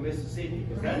Iuka, Mississippi,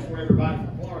 because that's where everybody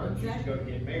from Florence used to go to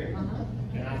get married.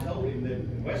 And I told him that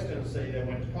in West Tennessee, they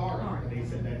went to Carden, and he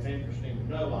said, that's interesting to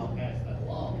know, I'll pass that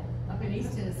along. Up in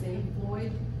East Tennessee,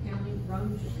 Floyd County,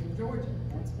 Rome, in Georgia,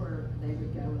 that's where they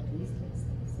would go at East Tennessee.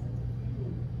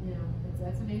 So,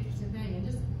 that's an interesting thing. And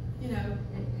just,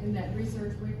 in that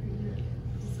research week,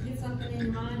 just get something in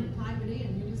your mind and type it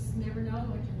in. You just never know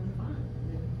what you're going to find.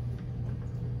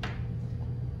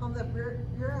 On the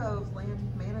Bureau of Land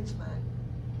Management,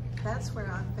 that's where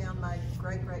I found my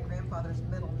great-great-grandfather's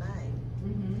middle name,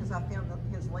 because I found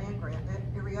his land grant.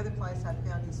 Every other place I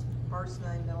found his first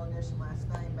name, middle initial, last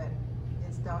name, but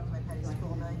his document had his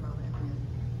full name on it.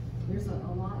 There's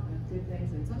a lot of good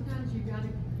things, and sometimes you got to,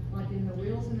 like in the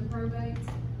wills and the probates,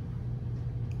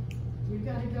 you've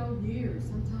got to go years.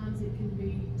 Sometimes it can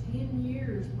be 10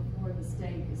 years before the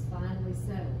state is finally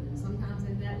settled, and sometimes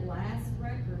in that last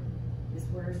record is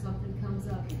where something comes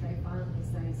up and they finally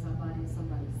say somebody's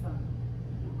son.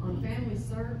 On Family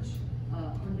Search,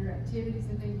 under activities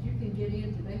and things, you can get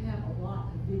into, they have a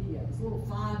lot of videos, little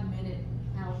 5-minute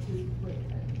how-to quick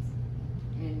things.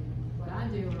 And what I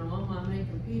do when I'm on my main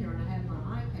computer and I have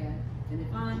my iPad, and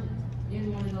if I'm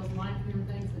in one of those microfilm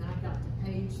things and I've got to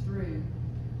page through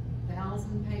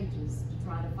 1,000 pages to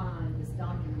try to find this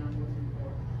document I'm looking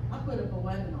for, I put up a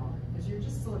webinar, because you're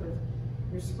just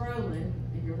you're scrolling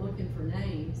and you're looking for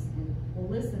names, and we'll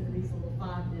listen to these little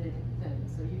 5-minute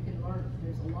things so you can learn.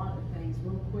 There's a lot of things,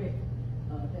 real quick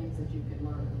things that you can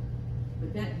learn.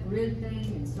 But that grid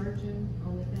thing and searching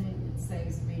on the thing, it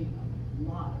saves me a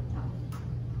lot of time.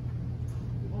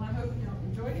 Well, I hope you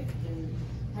enjoyed it, and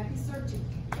happy searching.